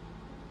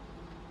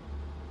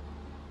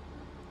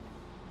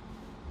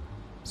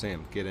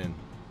 Sam, get in.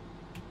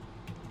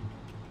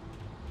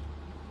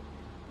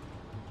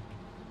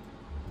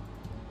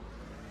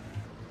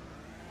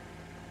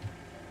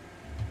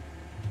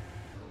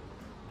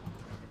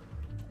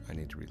 I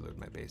need to reload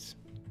my base.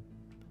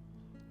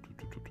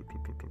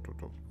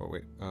 Oh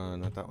wait,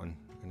 not that one.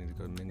 I need to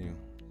go to menu,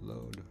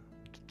 load.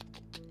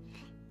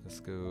 Let's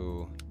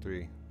go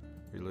 3,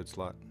 reload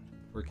slot,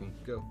 working,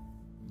 go.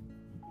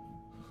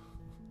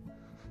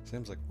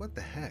 Sam's like, what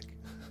the heck?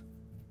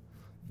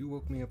 You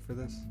woke me up for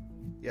this?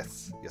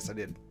 Yes, yes I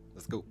did.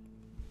 Let's go.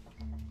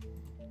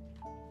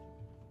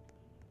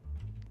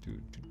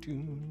 You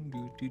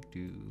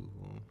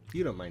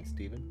don't mind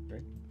Steven,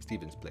 right?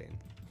 Steven's playing.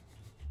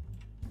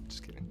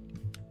 Just kidding.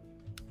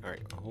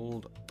 Alright,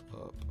 hold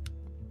up.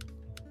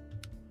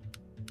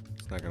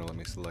 It's not gonna let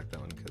me select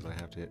that one because I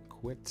have to hit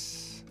quit.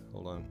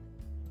 Hold on.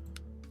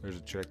 There's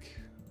a check.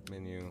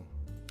 Menu.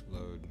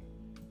 Load.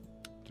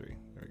 3.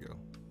 There we go.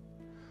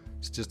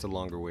 It's just a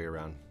longer way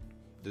around.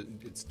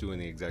 It's doing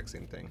the exact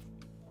same thing.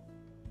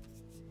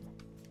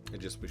 I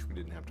just wish we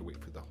didn't have to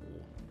wait for the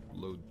whole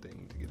load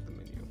thing to get the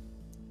menu.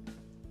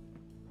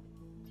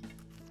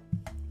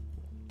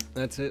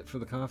 That's it for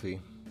the coffee.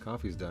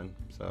 Coffee's done,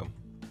 so.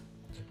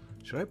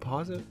 Should I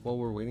pause it while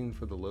we're waiting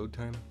for the load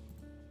time?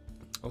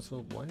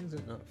 Also, why is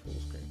it not full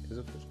screen? Is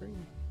it full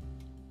screen?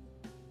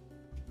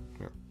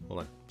 Here,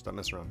 hold on. Stop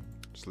messing around.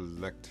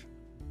 Select.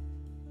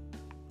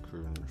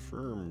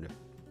 Confirmed.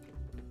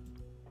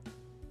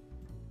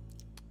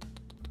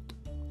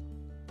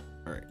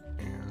 Alright,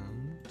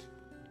 and...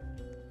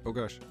 oh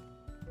gosh.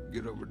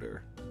 Get over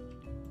there.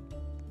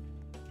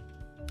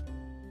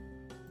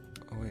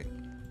 Oh wait.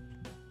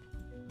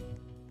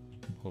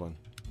 Hold on.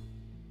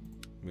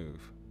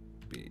 Move.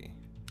 B.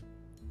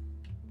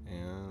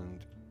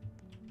 And...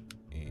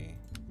 E.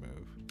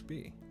 Move.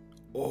 B.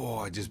 Oh,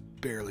 I just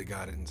barely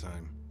got it in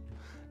time.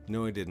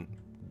 No, I didn't.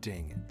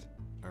 Dang it.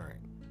 Alright.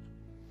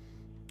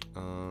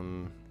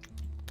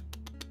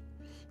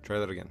 Try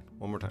that again.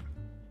 One more time.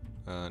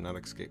 Not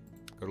escape.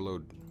 Go to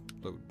load.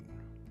 Load.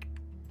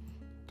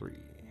 3.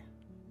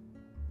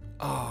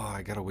 Oh,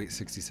 I gotta wait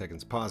 60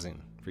 seconds.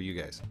 Pausing for you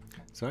guys.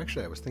 So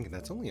actually I was thinking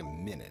that's only a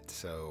minute,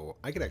 so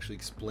I could actually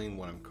explain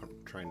what I'm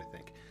trying to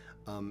think.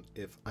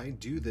 If I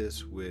do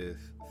this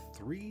with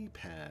 3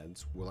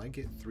 pads, will I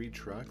get 3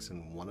 trucks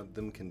and one of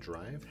them can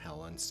drive?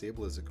 How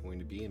unstable is it going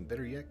to be? And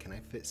better yet, can I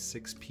fit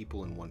 6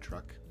 people in one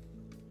truck?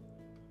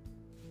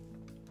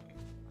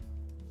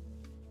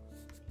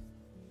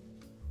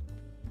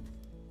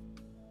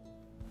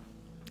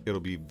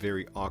 It'll be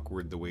very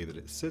awkward the way that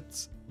it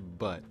sits,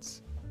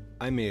 but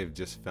I may have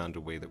just found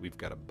a way that we've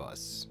got a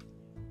bus.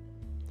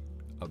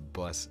 A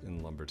bus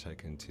in Lumber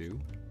Tycoon 2.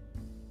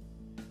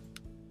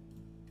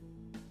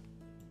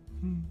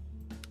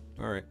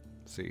 Alright,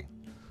 see.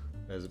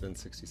 Has it been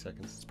 60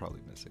 seconds? It's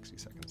probably been 60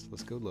 seconds.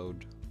 Let's go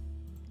load.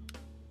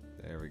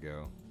 There we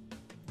go.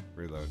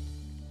 Reload.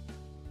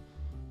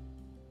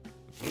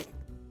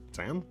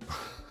 Sam?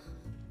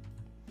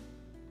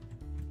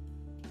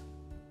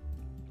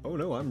 Oh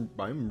no,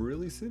 I'm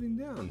really sitting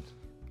down.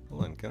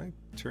 Hold on, can I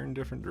turn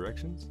different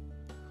directions?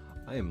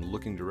 I am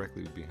looking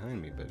directly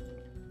behind me, but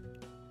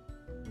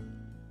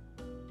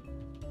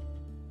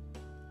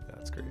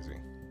that's crazy.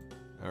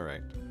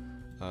 Alright.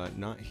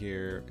 Not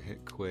here.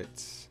 Hit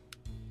quit.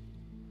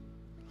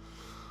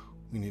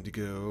 We need to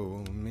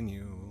go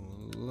menu,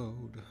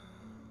 load.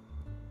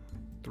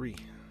 3.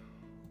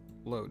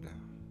 Load.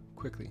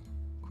 Quickly.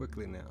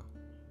 Quickly now.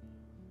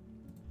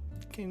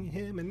 Can you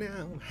hear me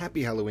now?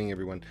 Happy Halloween,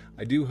 everyone.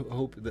 I do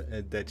hope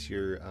that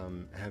you're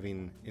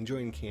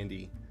enjoying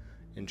candy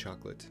and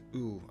chocolate.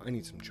 Ooh, I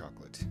need some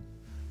chocolate.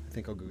 I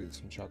think I'll go get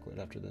some chocolate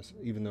after this,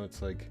 even though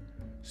it's like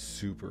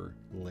super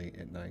late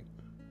at night.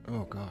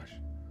 Oh gosh.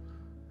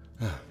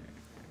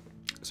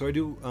 So I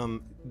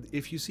do,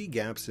 if you see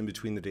gaps in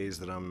between the days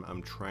that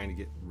I'm trying to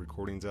get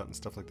recordings out and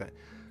stuff like that,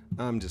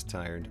 I'm just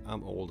tired.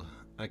 I'm old.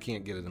 I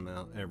can't get them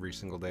out every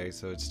single day,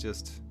 so it's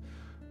just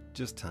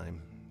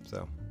time.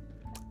 So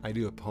I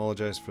do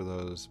apologize for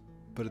those,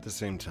 but at the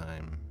same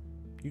time,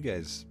 you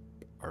guys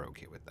are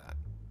okay with that.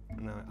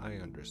 And I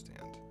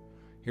understand.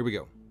 Here we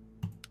go.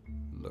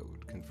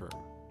 Load, confirm.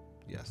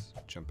 Yes,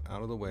 jump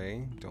out of the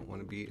way. Don't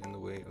want to be in the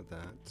way of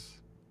that.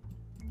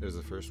 There's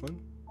the first one.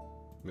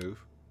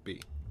 Move,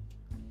 B.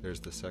 There's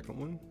the second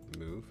one.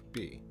 Move,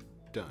 B.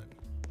 Done.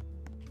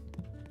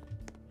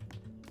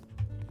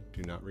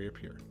 Do not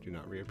reappear. Do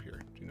not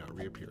reappear. Do not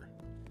reappear.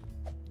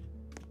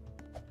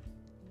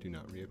 Do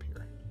not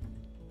reappear.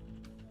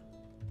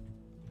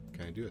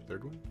 Can I do a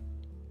third one?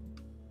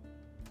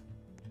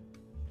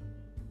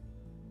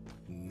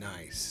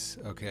 Nice.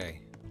 Okay.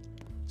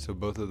 So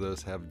both of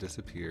those have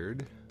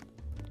disappeared.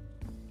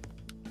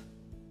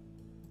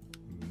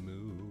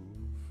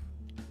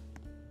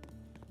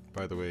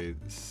 By the way,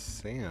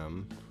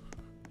 Sam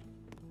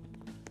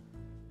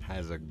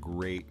has a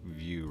great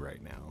view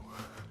right now.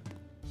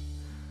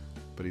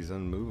 But he's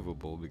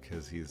unmovable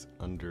because he's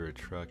under a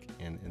truck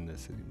and in the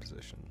sitting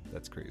position.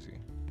 That's crazy.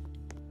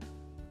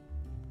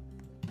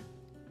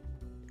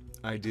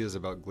 Ideas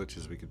about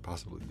glitches we could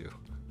possibly do.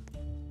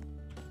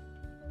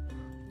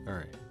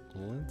 Alright,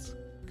 let's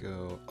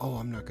go. Oh,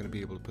 I'm not going to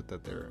be able to put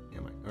that there,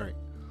 am I? Alright,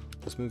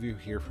 let's move you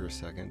here for a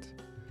second.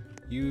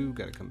 You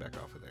got to come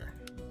back off of there.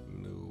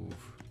 Move.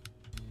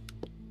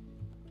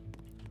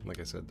 Like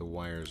I said, the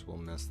wires will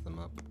mess them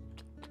up.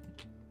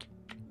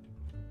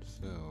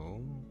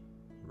 So,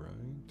 right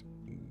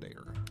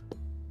there.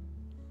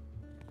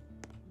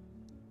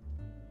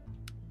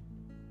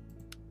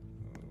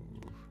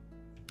 Move.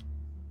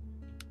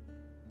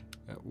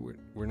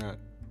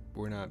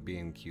 We're not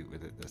being cute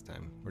with it this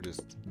time. We're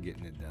just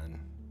getting it done.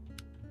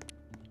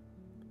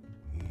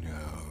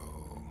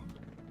 No.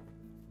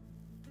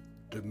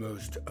 The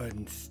most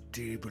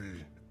unstable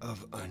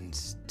of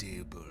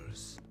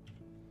unstables.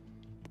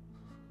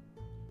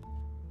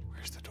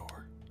 Where's the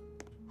door?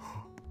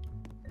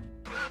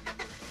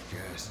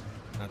 Yes.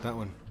 Not that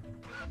one.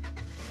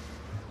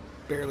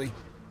 Barely.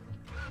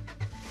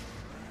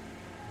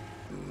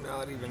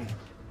 Not even.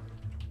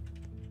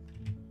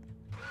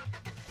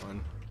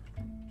 One.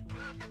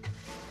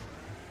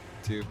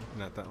 Two.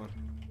 Not that one.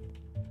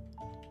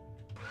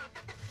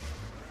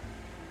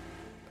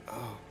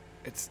 Oh,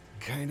 it's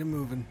kind of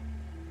moving.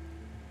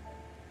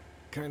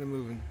 Kind of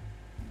moving.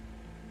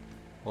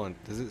 Hold on.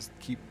 Does it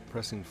keep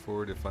pressing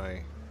forward if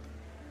I...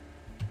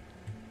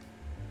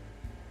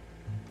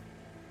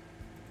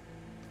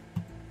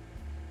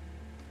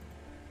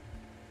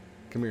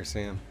 Come here,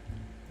 Sam.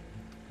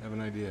 I have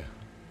an idea.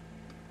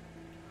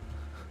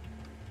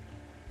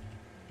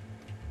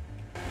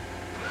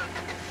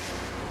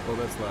 Oh,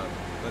 that's loud.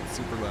 That's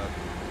super loud.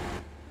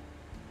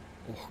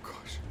 Oh,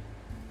 gosh.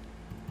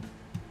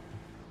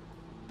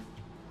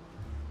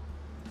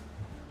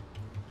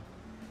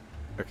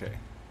 Okay.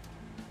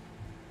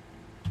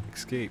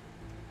 Escape.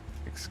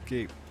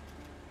 Escape.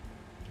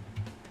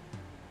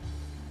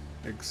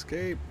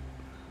 Escape.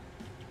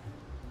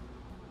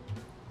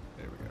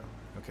 There we go.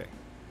 Okay.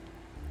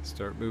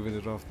 Start moving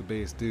it off the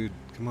base, dude.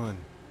 Come on.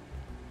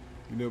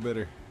 You know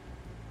better.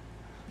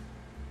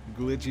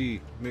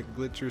 Glitchy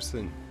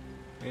McGlitcherson.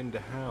 In the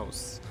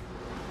house.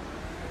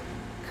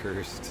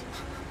 Cursed.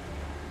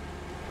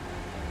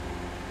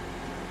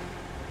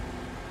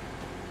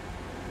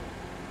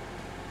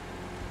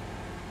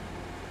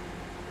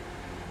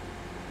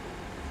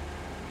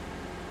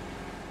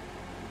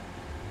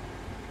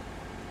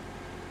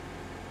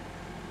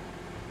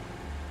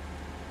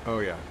 Oh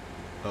yeah.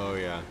 Oh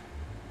yeah.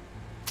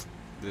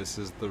 This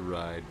is the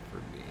ride for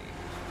me.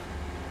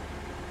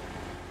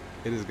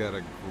 It has got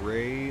a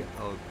gray,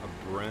 a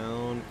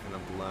brown, and a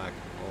black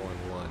all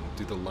in one.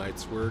 Do the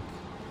lights work?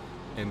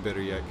 And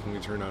better yet, can we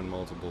turn on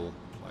multiple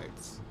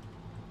lights?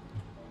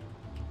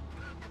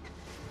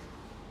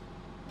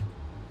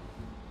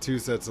 2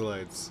 sets of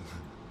lights.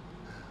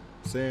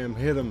 Sam,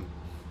 hit him.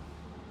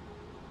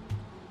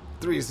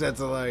 3 sets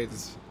of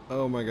lights.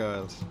 Oh my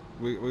gosh.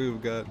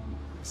 We've got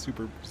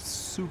super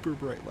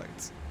bright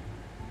lights.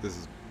 This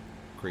is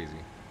crazy.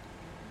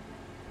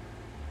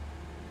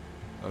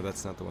 Oh,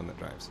 that's not the one that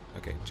drives.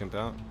 Okay, jump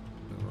out,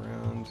 move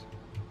around.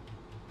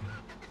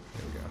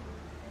 There we go.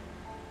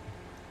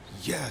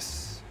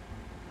 Yes!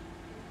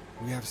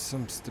 We have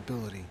some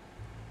stability.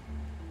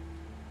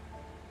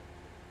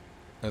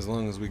 As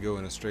long as we go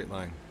in a straight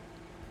line.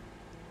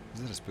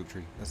 Is that a spook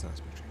tree? That's not a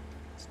spook tree.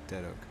 It's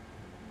dead oak.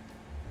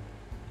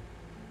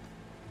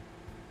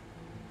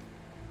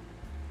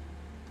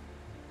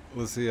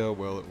 Let's see how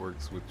well it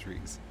works with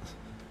trees.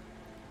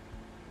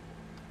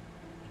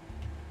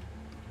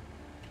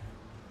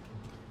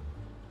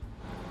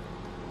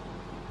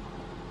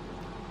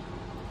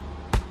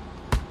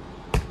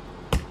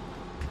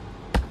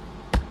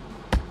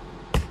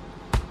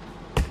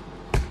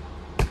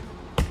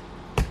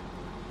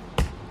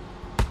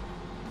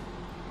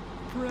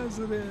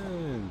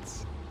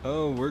 President!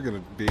 Oh, we're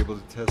gonna be able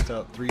to test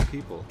out 3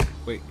 people.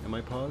 Wait, am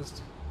I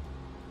paused?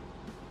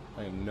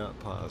 I am not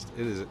paused.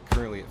 It is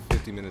currently at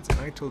 50 minutes, and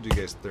I told you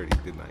guys 30,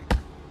 didn't I?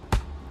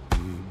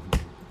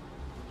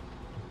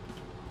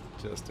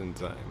 Just in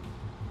time.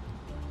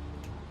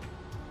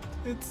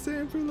 It's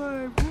Sam for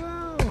Life!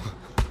 Wow!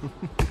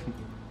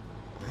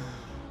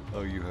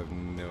 Oh, you have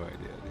no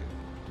idea, dude.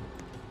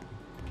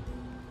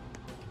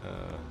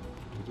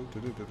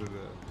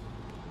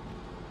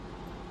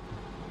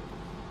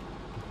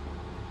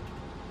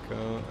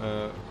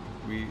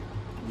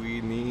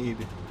 We need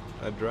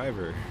a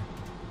driver.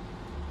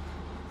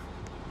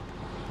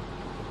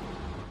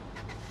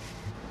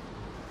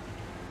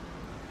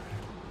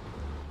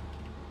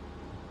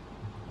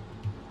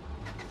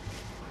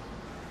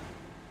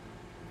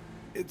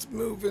 It's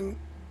moving.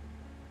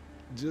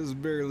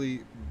 Just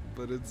barely,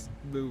 but it's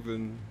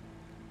moving.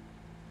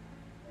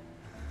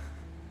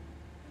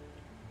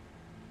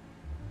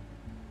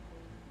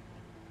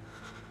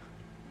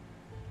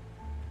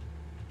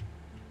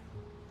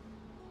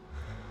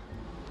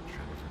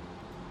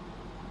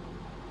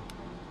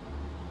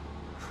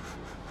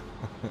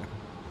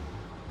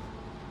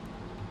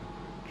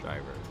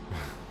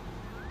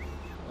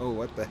 Oh,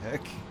 what the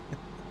heck?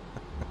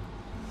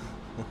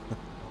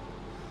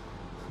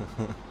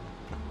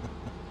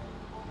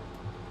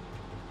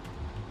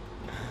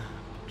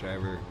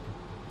 Driver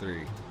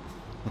 3.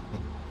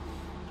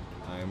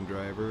 I'm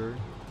driver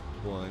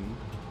 1.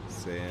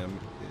 Sam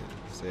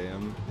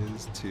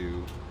is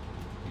 2.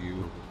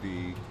 You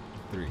be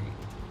 3.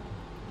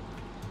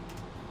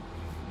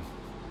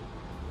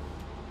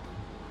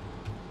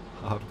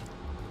 Hop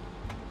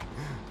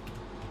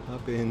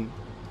in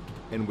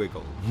and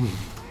wiggle.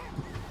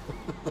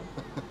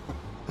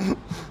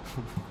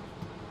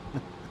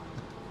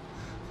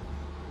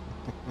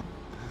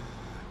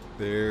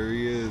 There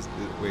he is.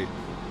 Wait,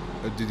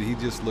 did he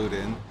just load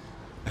in?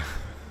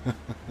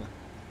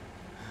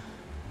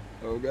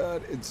 Oh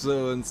god, it's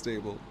so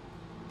unstable.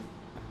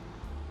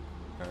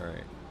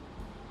 Alright.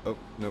 Oh,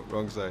 no,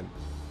 wrong side.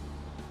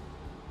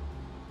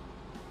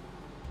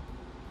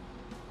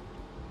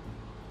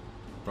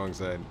 Wrong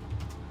side.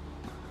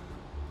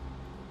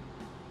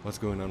 What's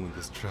going on with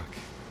this truck?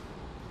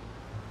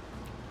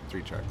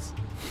 3 trucks.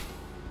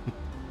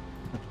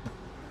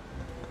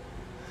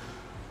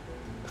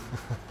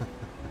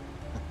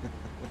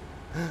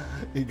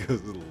 He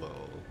goes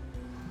low.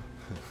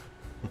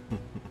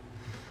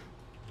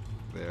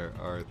 There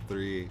are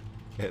 3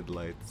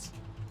 headlights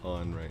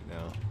on right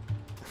now.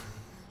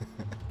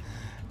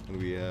 And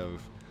we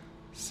have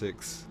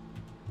 6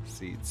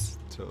 seats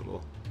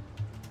total.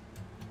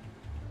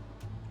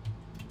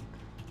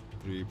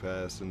 3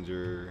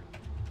 passenger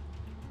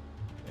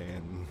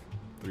and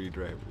 3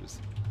 drivers.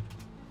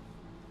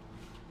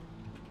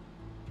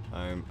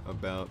 I'm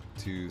about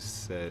to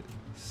set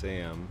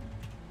Sam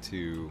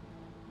to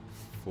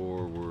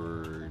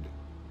forward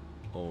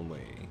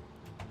only.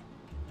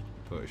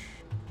 Push.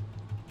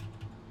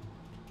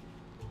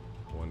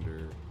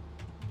 Wonder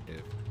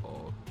if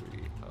all 3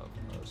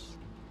 of us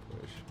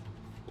push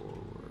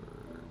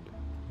forward.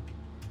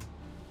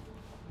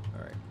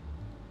 Alright.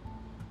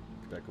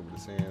 Back over to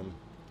Sam.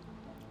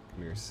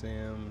 Come here,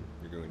 Sam.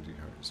 You're going to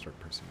start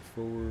pressing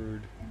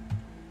forward.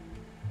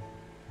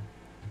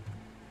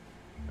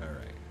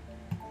 Alright.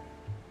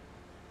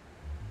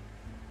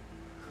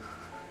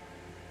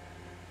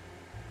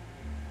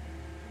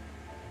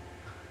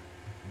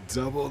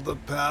 Double the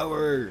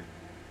power!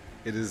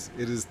 It is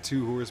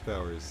 2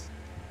 horsepowers.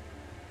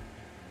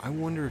 I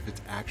wonder if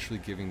it's actually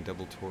giving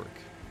double torque.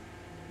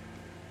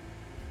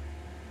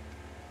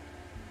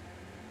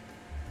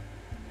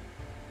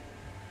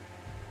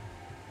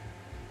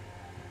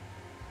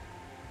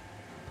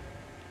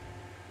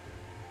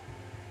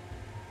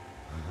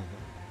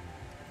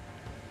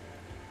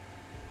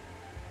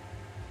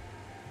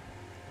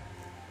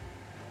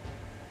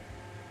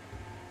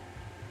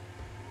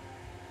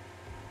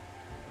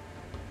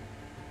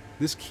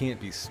 This can't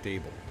be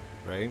stable,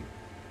 right?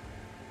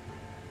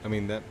 I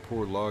mean, that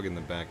poor log in the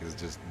back is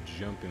just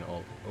jumping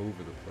all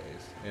over the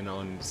place. And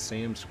on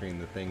Sam's screen,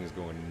 the thing is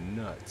going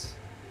nuts.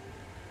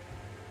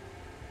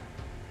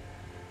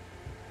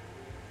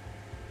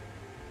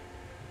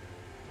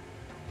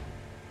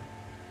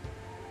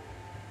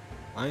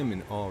 I am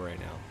in awe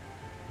right now.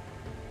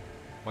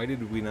 Why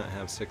did we not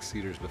have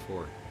 6-seaters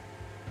before?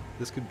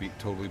 This could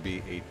totally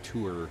be a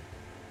tour,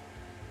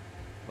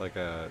 like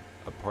a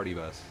party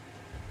bus.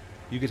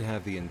 You could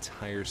have the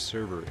entire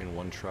server in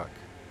one truck.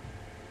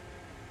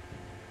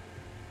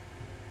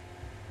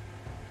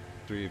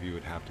 3 of you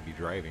would have to be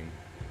driving,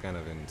 kind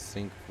of in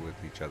sync with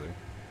each other.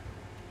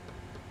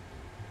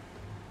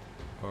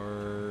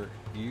 Are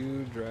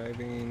you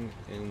driving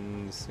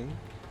in sync?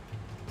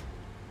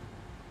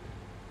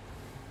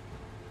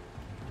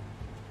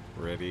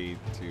 Ready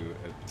to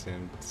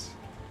attempt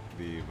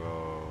the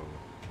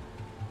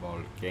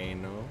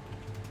volcano?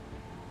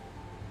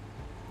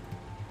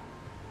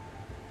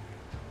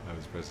 I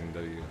was pressing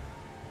W.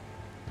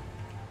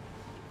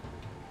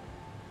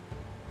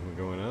 Am I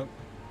going up?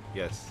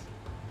 Yes.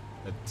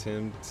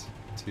 Attempt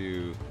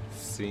to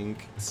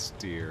sink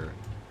steer.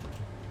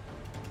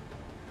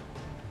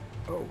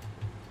 Oh. Oh.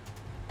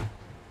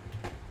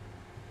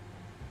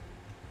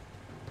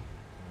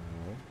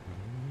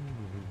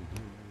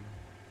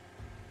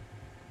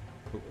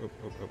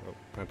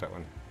 Not that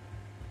one.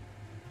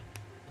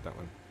 That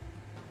one.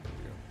 There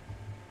we go.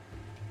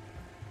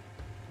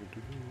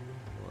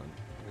 Hold on.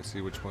 Let's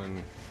see which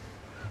one.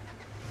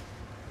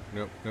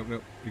 Nope.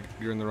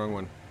 You're in the wrong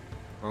one.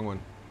 Wrong one.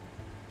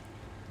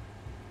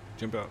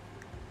 Jump out.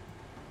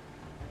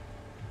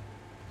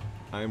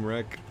 I'm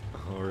wreck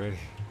already.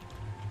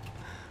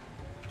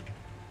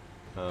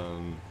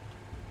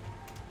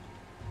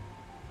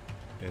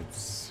 It's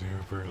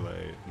super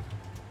late.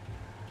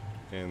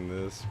 And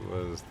this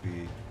was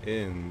the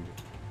end,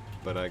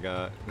 but I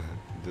got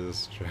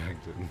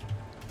distracted.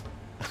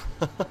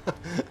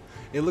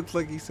 It looks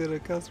like he said a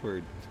cuss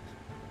word.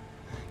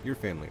 You're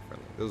family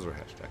friendly. Those are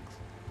hashtags.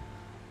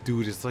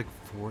 Dude, it's like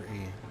 4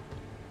 a.m.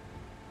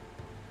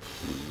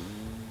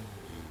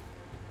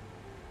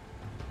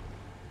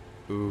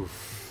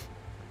 Oof.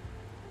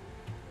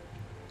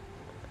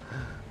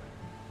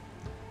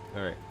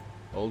 Alright,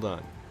 hold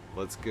on.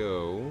 Let's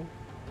go.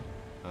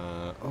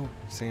 Oh,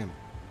 Sam.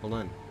 Hold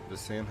on. Does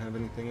Sam have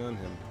anything on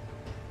him?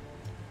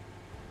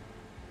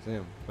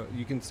 Sam,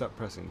 you can stop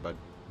pressing, bud.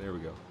 There we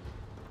go.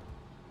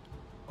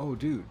 Oh,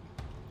 dude.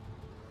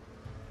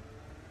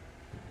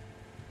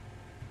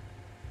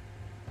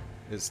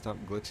 It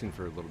stopped glitching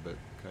for a little bit,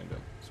 kinda,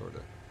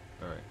 sorta.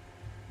 Alright.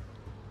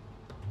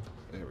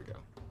 There we go.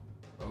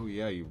 Oh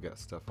yeah, you've got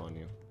stuff on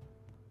you.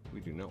 We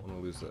do not want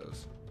to lose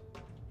those.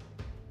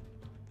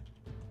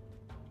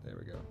 There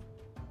we go.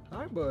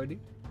 Hi, buddy.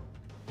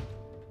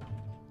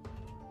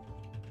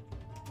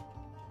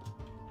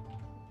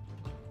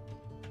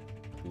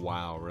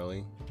 Wow,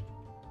 really?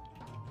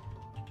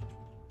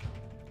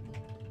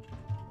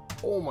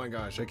 Oh my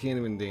gosh, I can't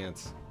even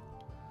dance.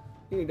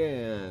 He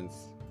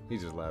dance. He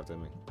just laughed at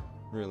me.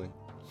 Really?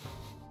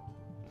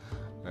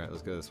 Alright,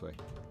 let's go this way.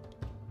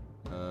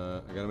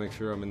 I gotta make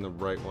sure I'm in the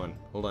right one.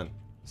 Hold on.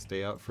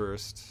 Stay out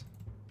first.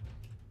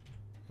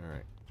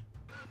 Alright.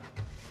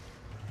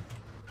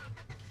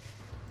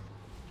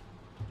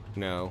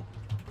 No.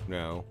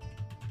 No.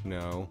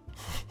 No.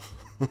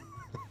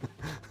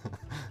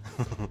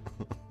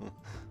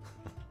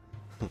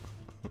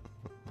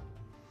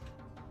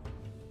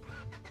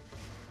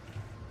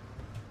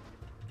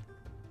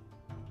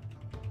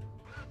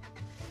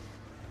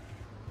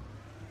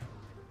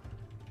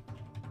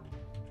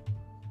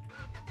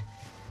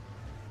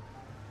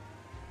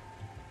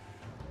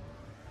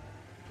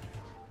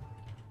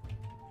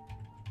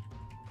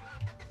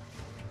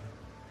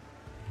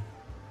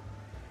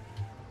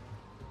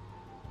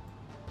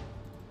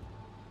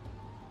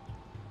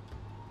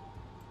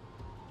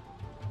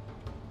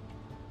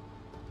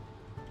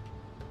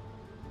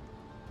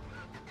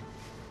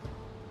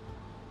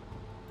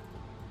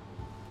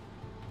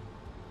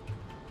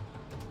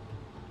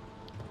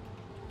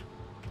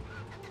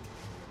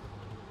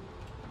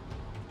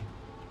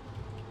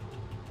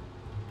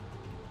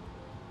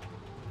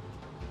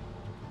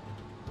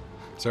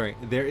 Sorry,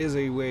 there is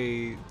a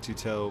way to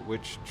tell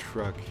which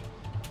truck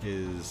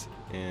is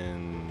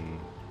in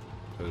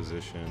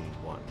position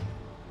 1.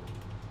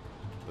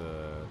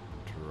 The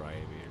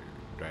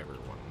driver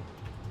 1.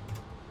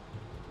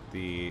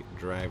 The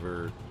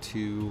driver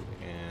 2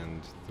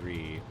 and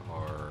 3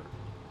 are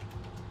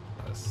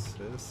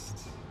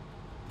assist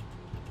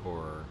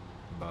or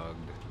bugged.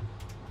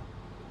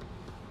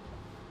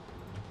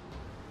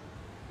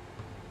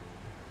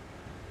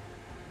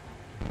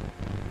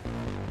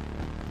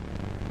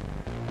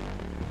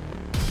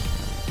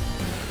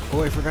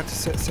 Oh, I forgot to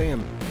set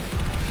Sam.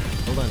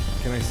 Hold on.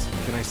 Can I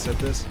set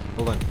this?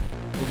 Hold on.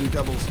 We'll do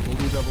doubles. We'll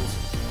do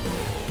doubles.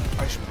 Oh,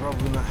 I should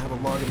probably not have a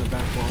log in the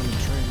back while I'm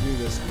trying to do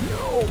this.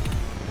 No!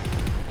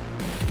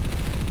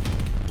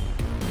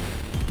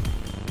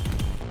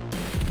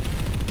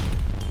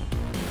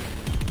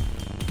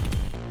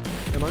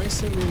 Am I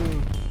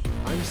sending...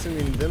 I'm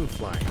sending them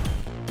flying.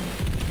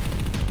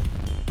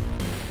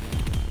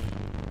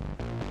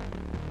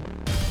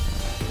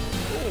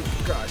 Oh,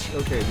 gosh.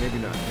 Okay, maybe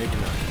not. Maybe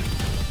not.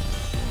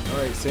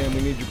 Alright, Sam,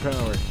 we need your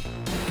power.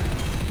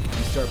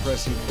 You start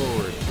pressing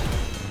forward.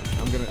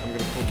 I'm gonna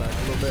pull back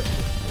a little bit.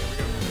 There we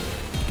go.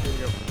 Here we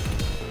go.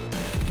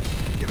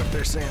 Get up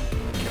there, Sam.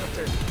 Get up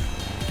there.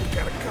 We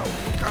gotta go.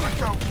 We gotta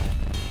go.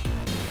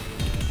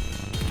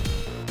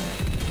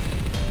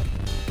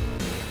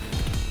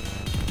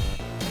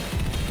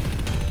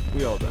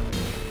 We all done it.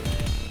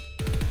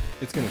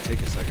 It's gonna take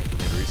a second for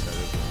me to reset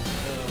it.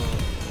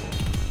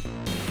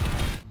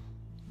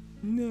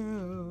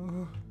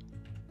 No.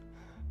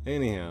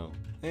 Anyhow.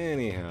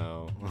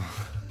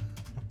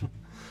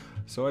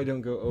 So I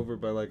don't go over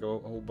by like a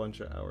whole bunch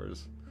of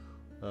hours.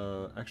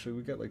 Actually,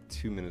 we got like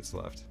 2 minutes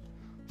left.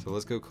 So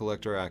let's go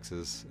collect our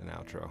axes and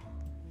outro.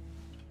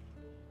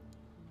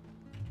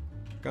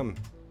 Come.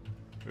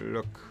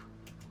 Look.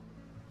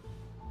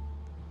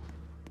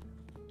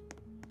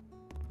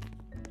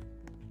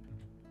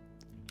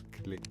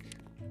 Click.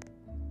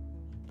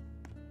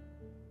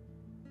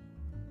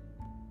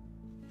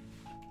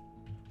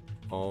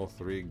 All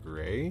 3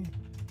 gray?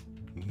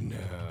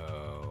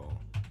 No.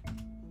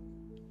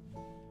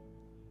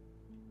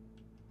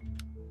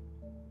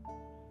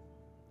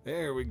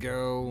 There we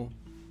go.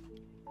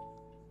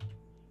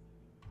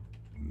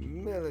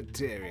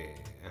 Military.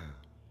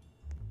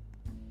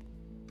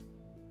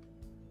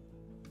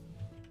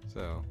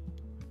 So,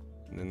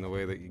 and then the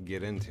way that you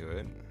get into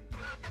it.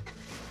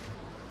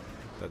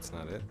 That's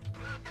not it.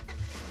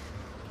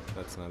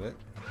 That's not it.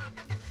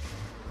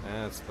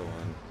 That's the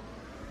one.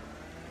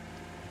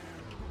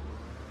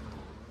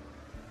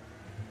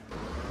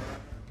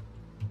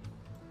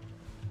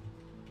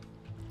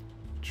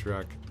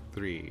 Truck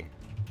 3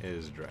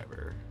 is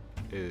driver.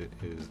 It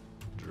is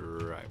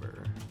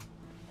driver.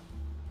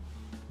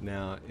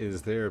 Now,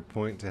 is there a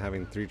point to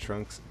having 3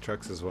 trucks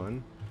as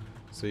one?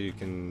 So you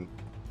can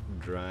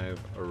drive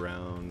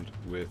around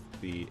with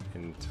the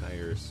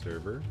entire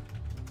server?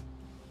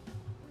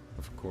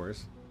 Of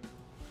course.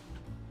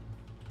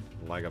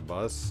 Like a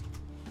bus?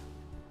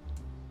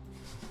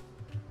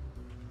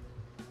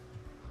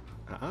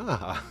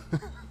 Ah!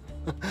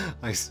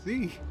 I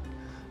see.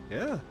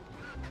 Yeah.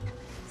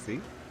 See?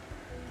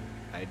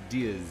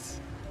 Ideas.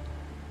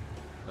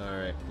 All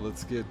right,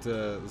 let's get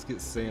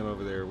Sam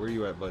over there. Where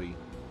you at, buddy?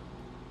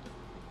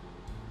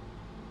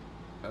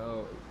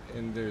 Oh,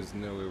 and there's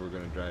no way we're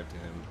gonna drive to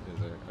him,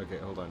 is there? Okay,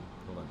 hold on.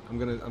 I'm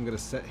gonna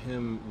set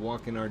him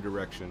walk in our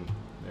direction.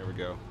 There we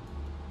go.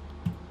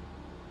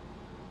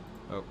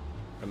 Oh,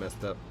 I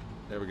messed up.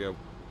 There we go.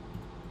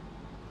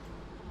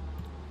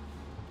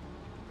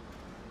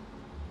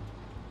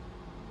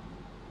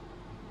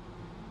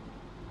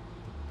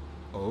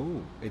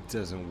 Oh, it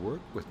doesn't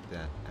work with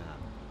that app.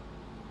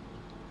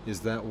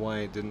 Is that why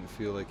it didn't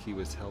feel like he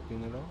was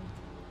helping at all?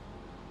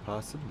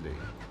 Possibly.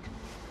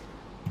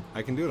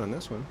 I can do it on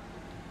this one,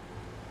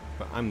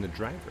 but I'm the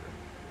driver.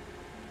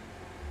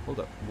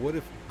 Hold up, what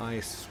if I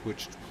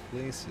switched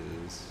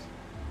places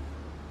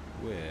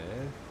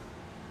with...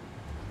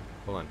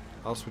 Hold on,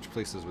 I'll switch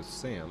places with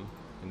Sam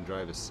and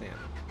drive as Sam.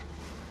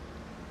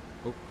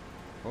 Oh,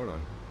 hold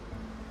on.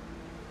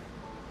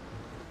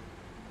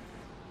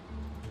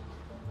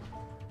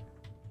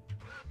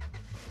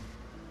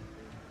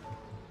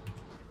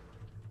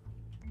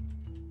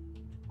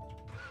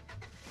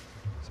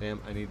 Sam,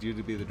 I need you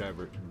to be the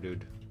driver,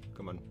 dude.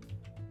 Come on.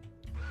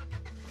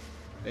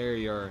 There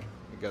you are.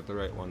 You got the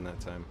right one that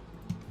time.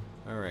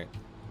 Alright.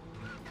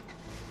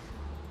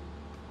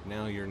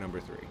 Now you're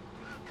number 3.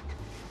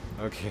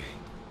 Okay.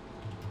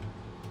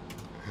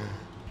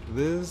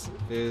 This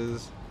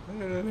is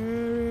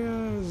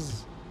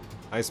hilarious.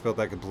 I spelled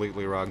that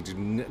completely wrong.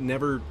 Dude,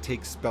 never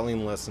take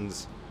spelling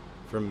lessons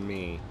from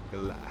me.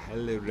 Can't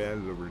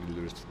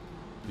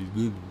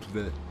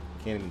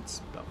even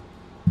spell.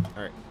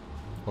 Alright.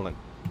 Hold on.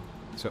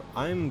 So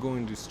I'm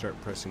going to start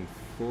pressing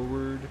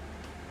forward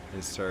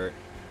and start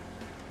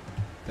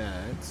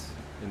that,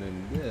 and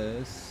then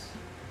this.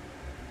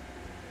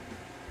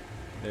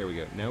 There we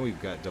go. Now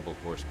we've got double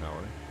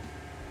horsepower.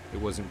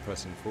 It wasn't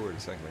pressing forward a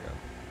second ago.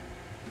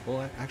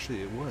 Well,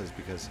 actually it was,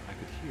 because I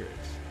could hear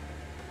it.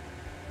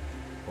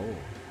 Oh.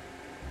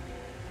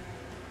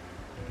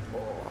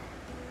 Oh.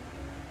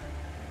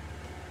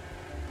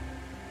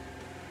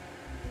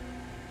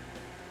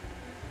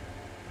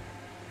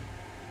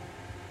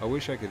 I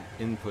wish I could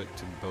input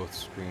to both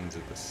screens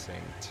at the same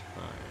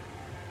time.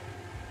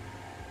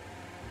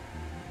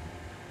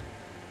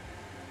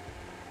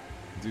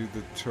 Dude,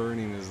 the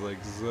turning is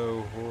like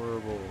so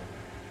horrible.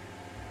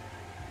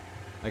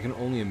 I can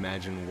only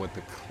imagine what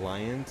the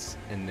clients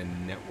and the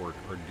network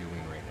are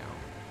doing right now.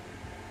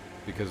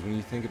 Because when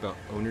you think about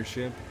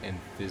ownership and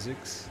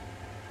physics,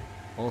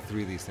 all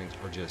three of these things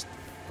are just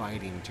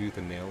fighting tooth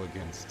and nail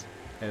against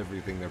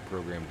everything they're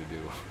programmed to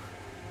do.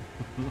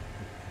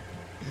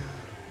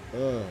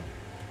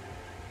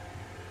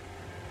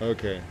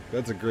 Okay,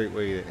 that's a great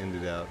way to end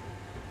it out.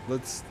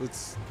 Let's,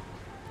 that's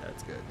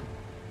good.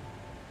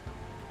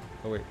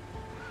 Oh wait.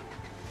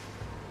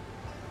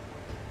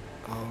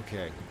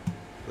 Okay,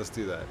 let's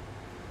do that.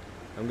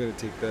 I'm gonna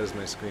take that as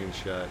my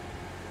screenshot.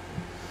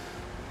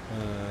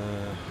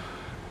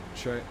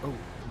 Oh,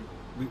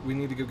 we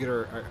need to go get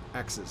our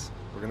axes.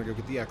 We're gonna go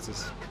get the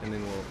axes, and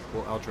then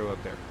we'll outro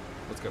up there.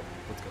 Let's go,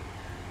 let's go.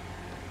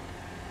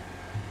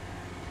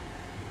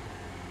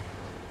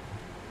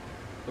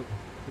 Oh,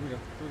 here we go,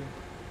 here we go.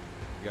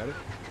 You got it?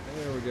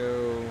 There we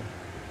go.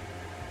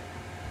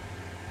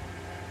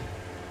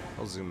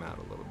 I'll zoom out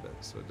a little bit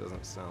so it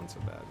doesn't sound so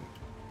bad.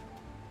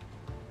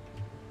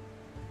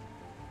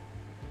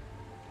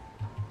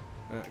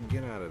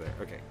 Get out of there.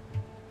 Okay.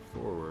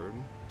 Forward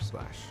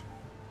slash.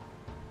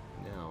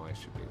 Now I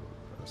should be able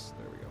to press.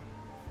 There we go.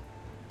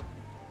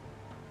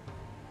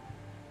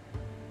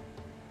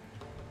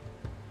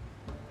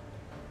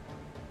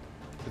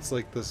 It's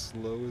like the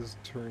slowest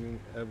turning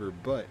ever,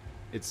 but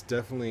it's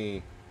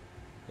definitely,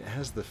 it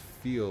has the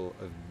feel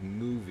of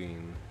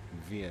moving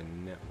via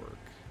network.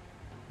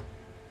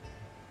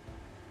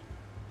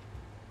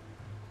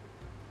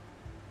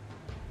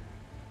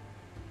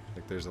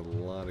 Like there's a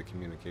lot of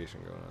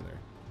communication going on there.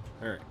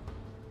 Alright.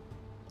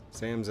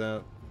 Sam's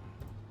out.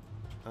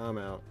 I'm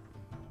out.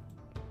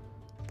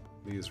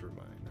 These were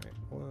mine, right?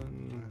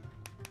 1,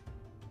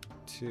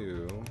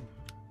 2,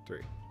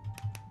 3.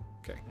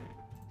 Okay.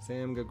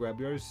 Sam, go grab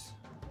yours.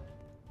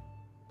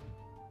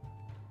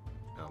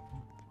 Alpha.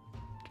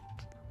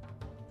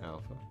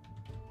 Alpha.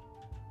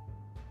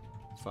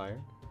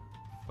 Fire.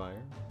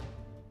 Fire.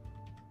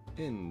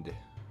 End.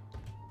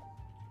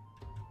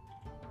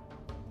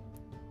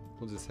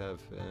 We'll just have,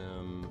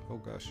 oh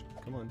gosh,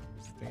 come on,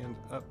 stand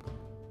up.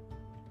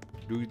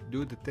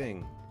 Do the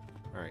thing.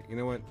 Alright, you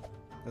know what?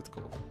 That's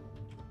cool.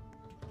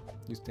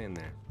 You stand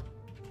there.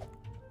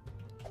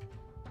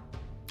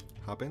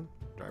 Hop in,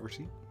 driver's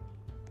seat.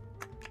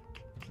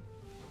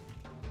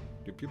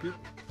 Doop, doop, doop.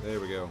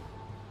 There we go.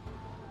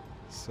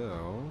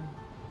 So,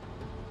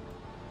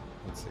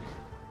 let's see.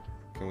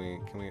 Can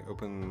we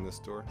open this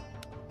door?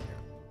 Yeah.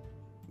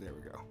 There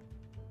we go.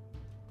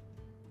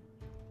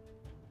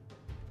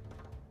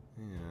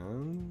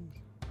 And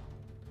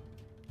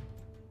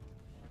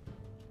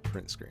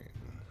print screen.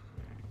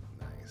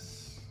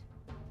 Nice.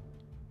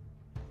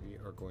 We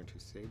are going to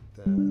save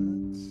that.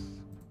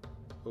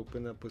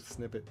 Open up with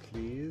snippet,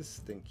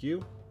 please. Thank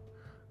you.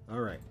 All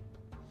right.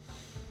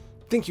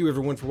 Thank you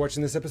everyone for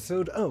watching this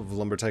episode of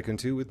Lumber Tycoon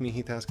 2 with me,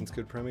 Heath, Haskins,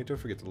 Code Primate. Don't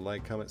forget to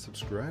like, comment,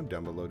 subscribe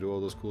down below. Do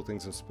all those cool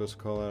things I'm supposed to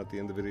call out at the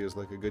end of videos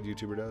like a good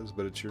YouTuber does,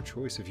 but it's your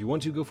choice. If you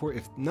want to, go for it.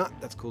 If not,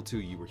 that's cool too.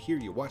 You were here,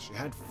 you watched, you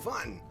had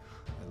fun.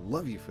 I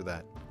love you for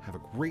that. Have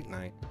a great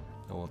night,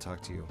 and we'll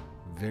talk to you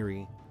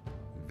very,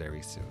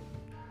 very soon.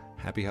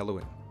 Happy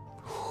Halloween.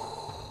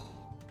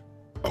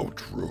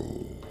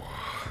 Outro.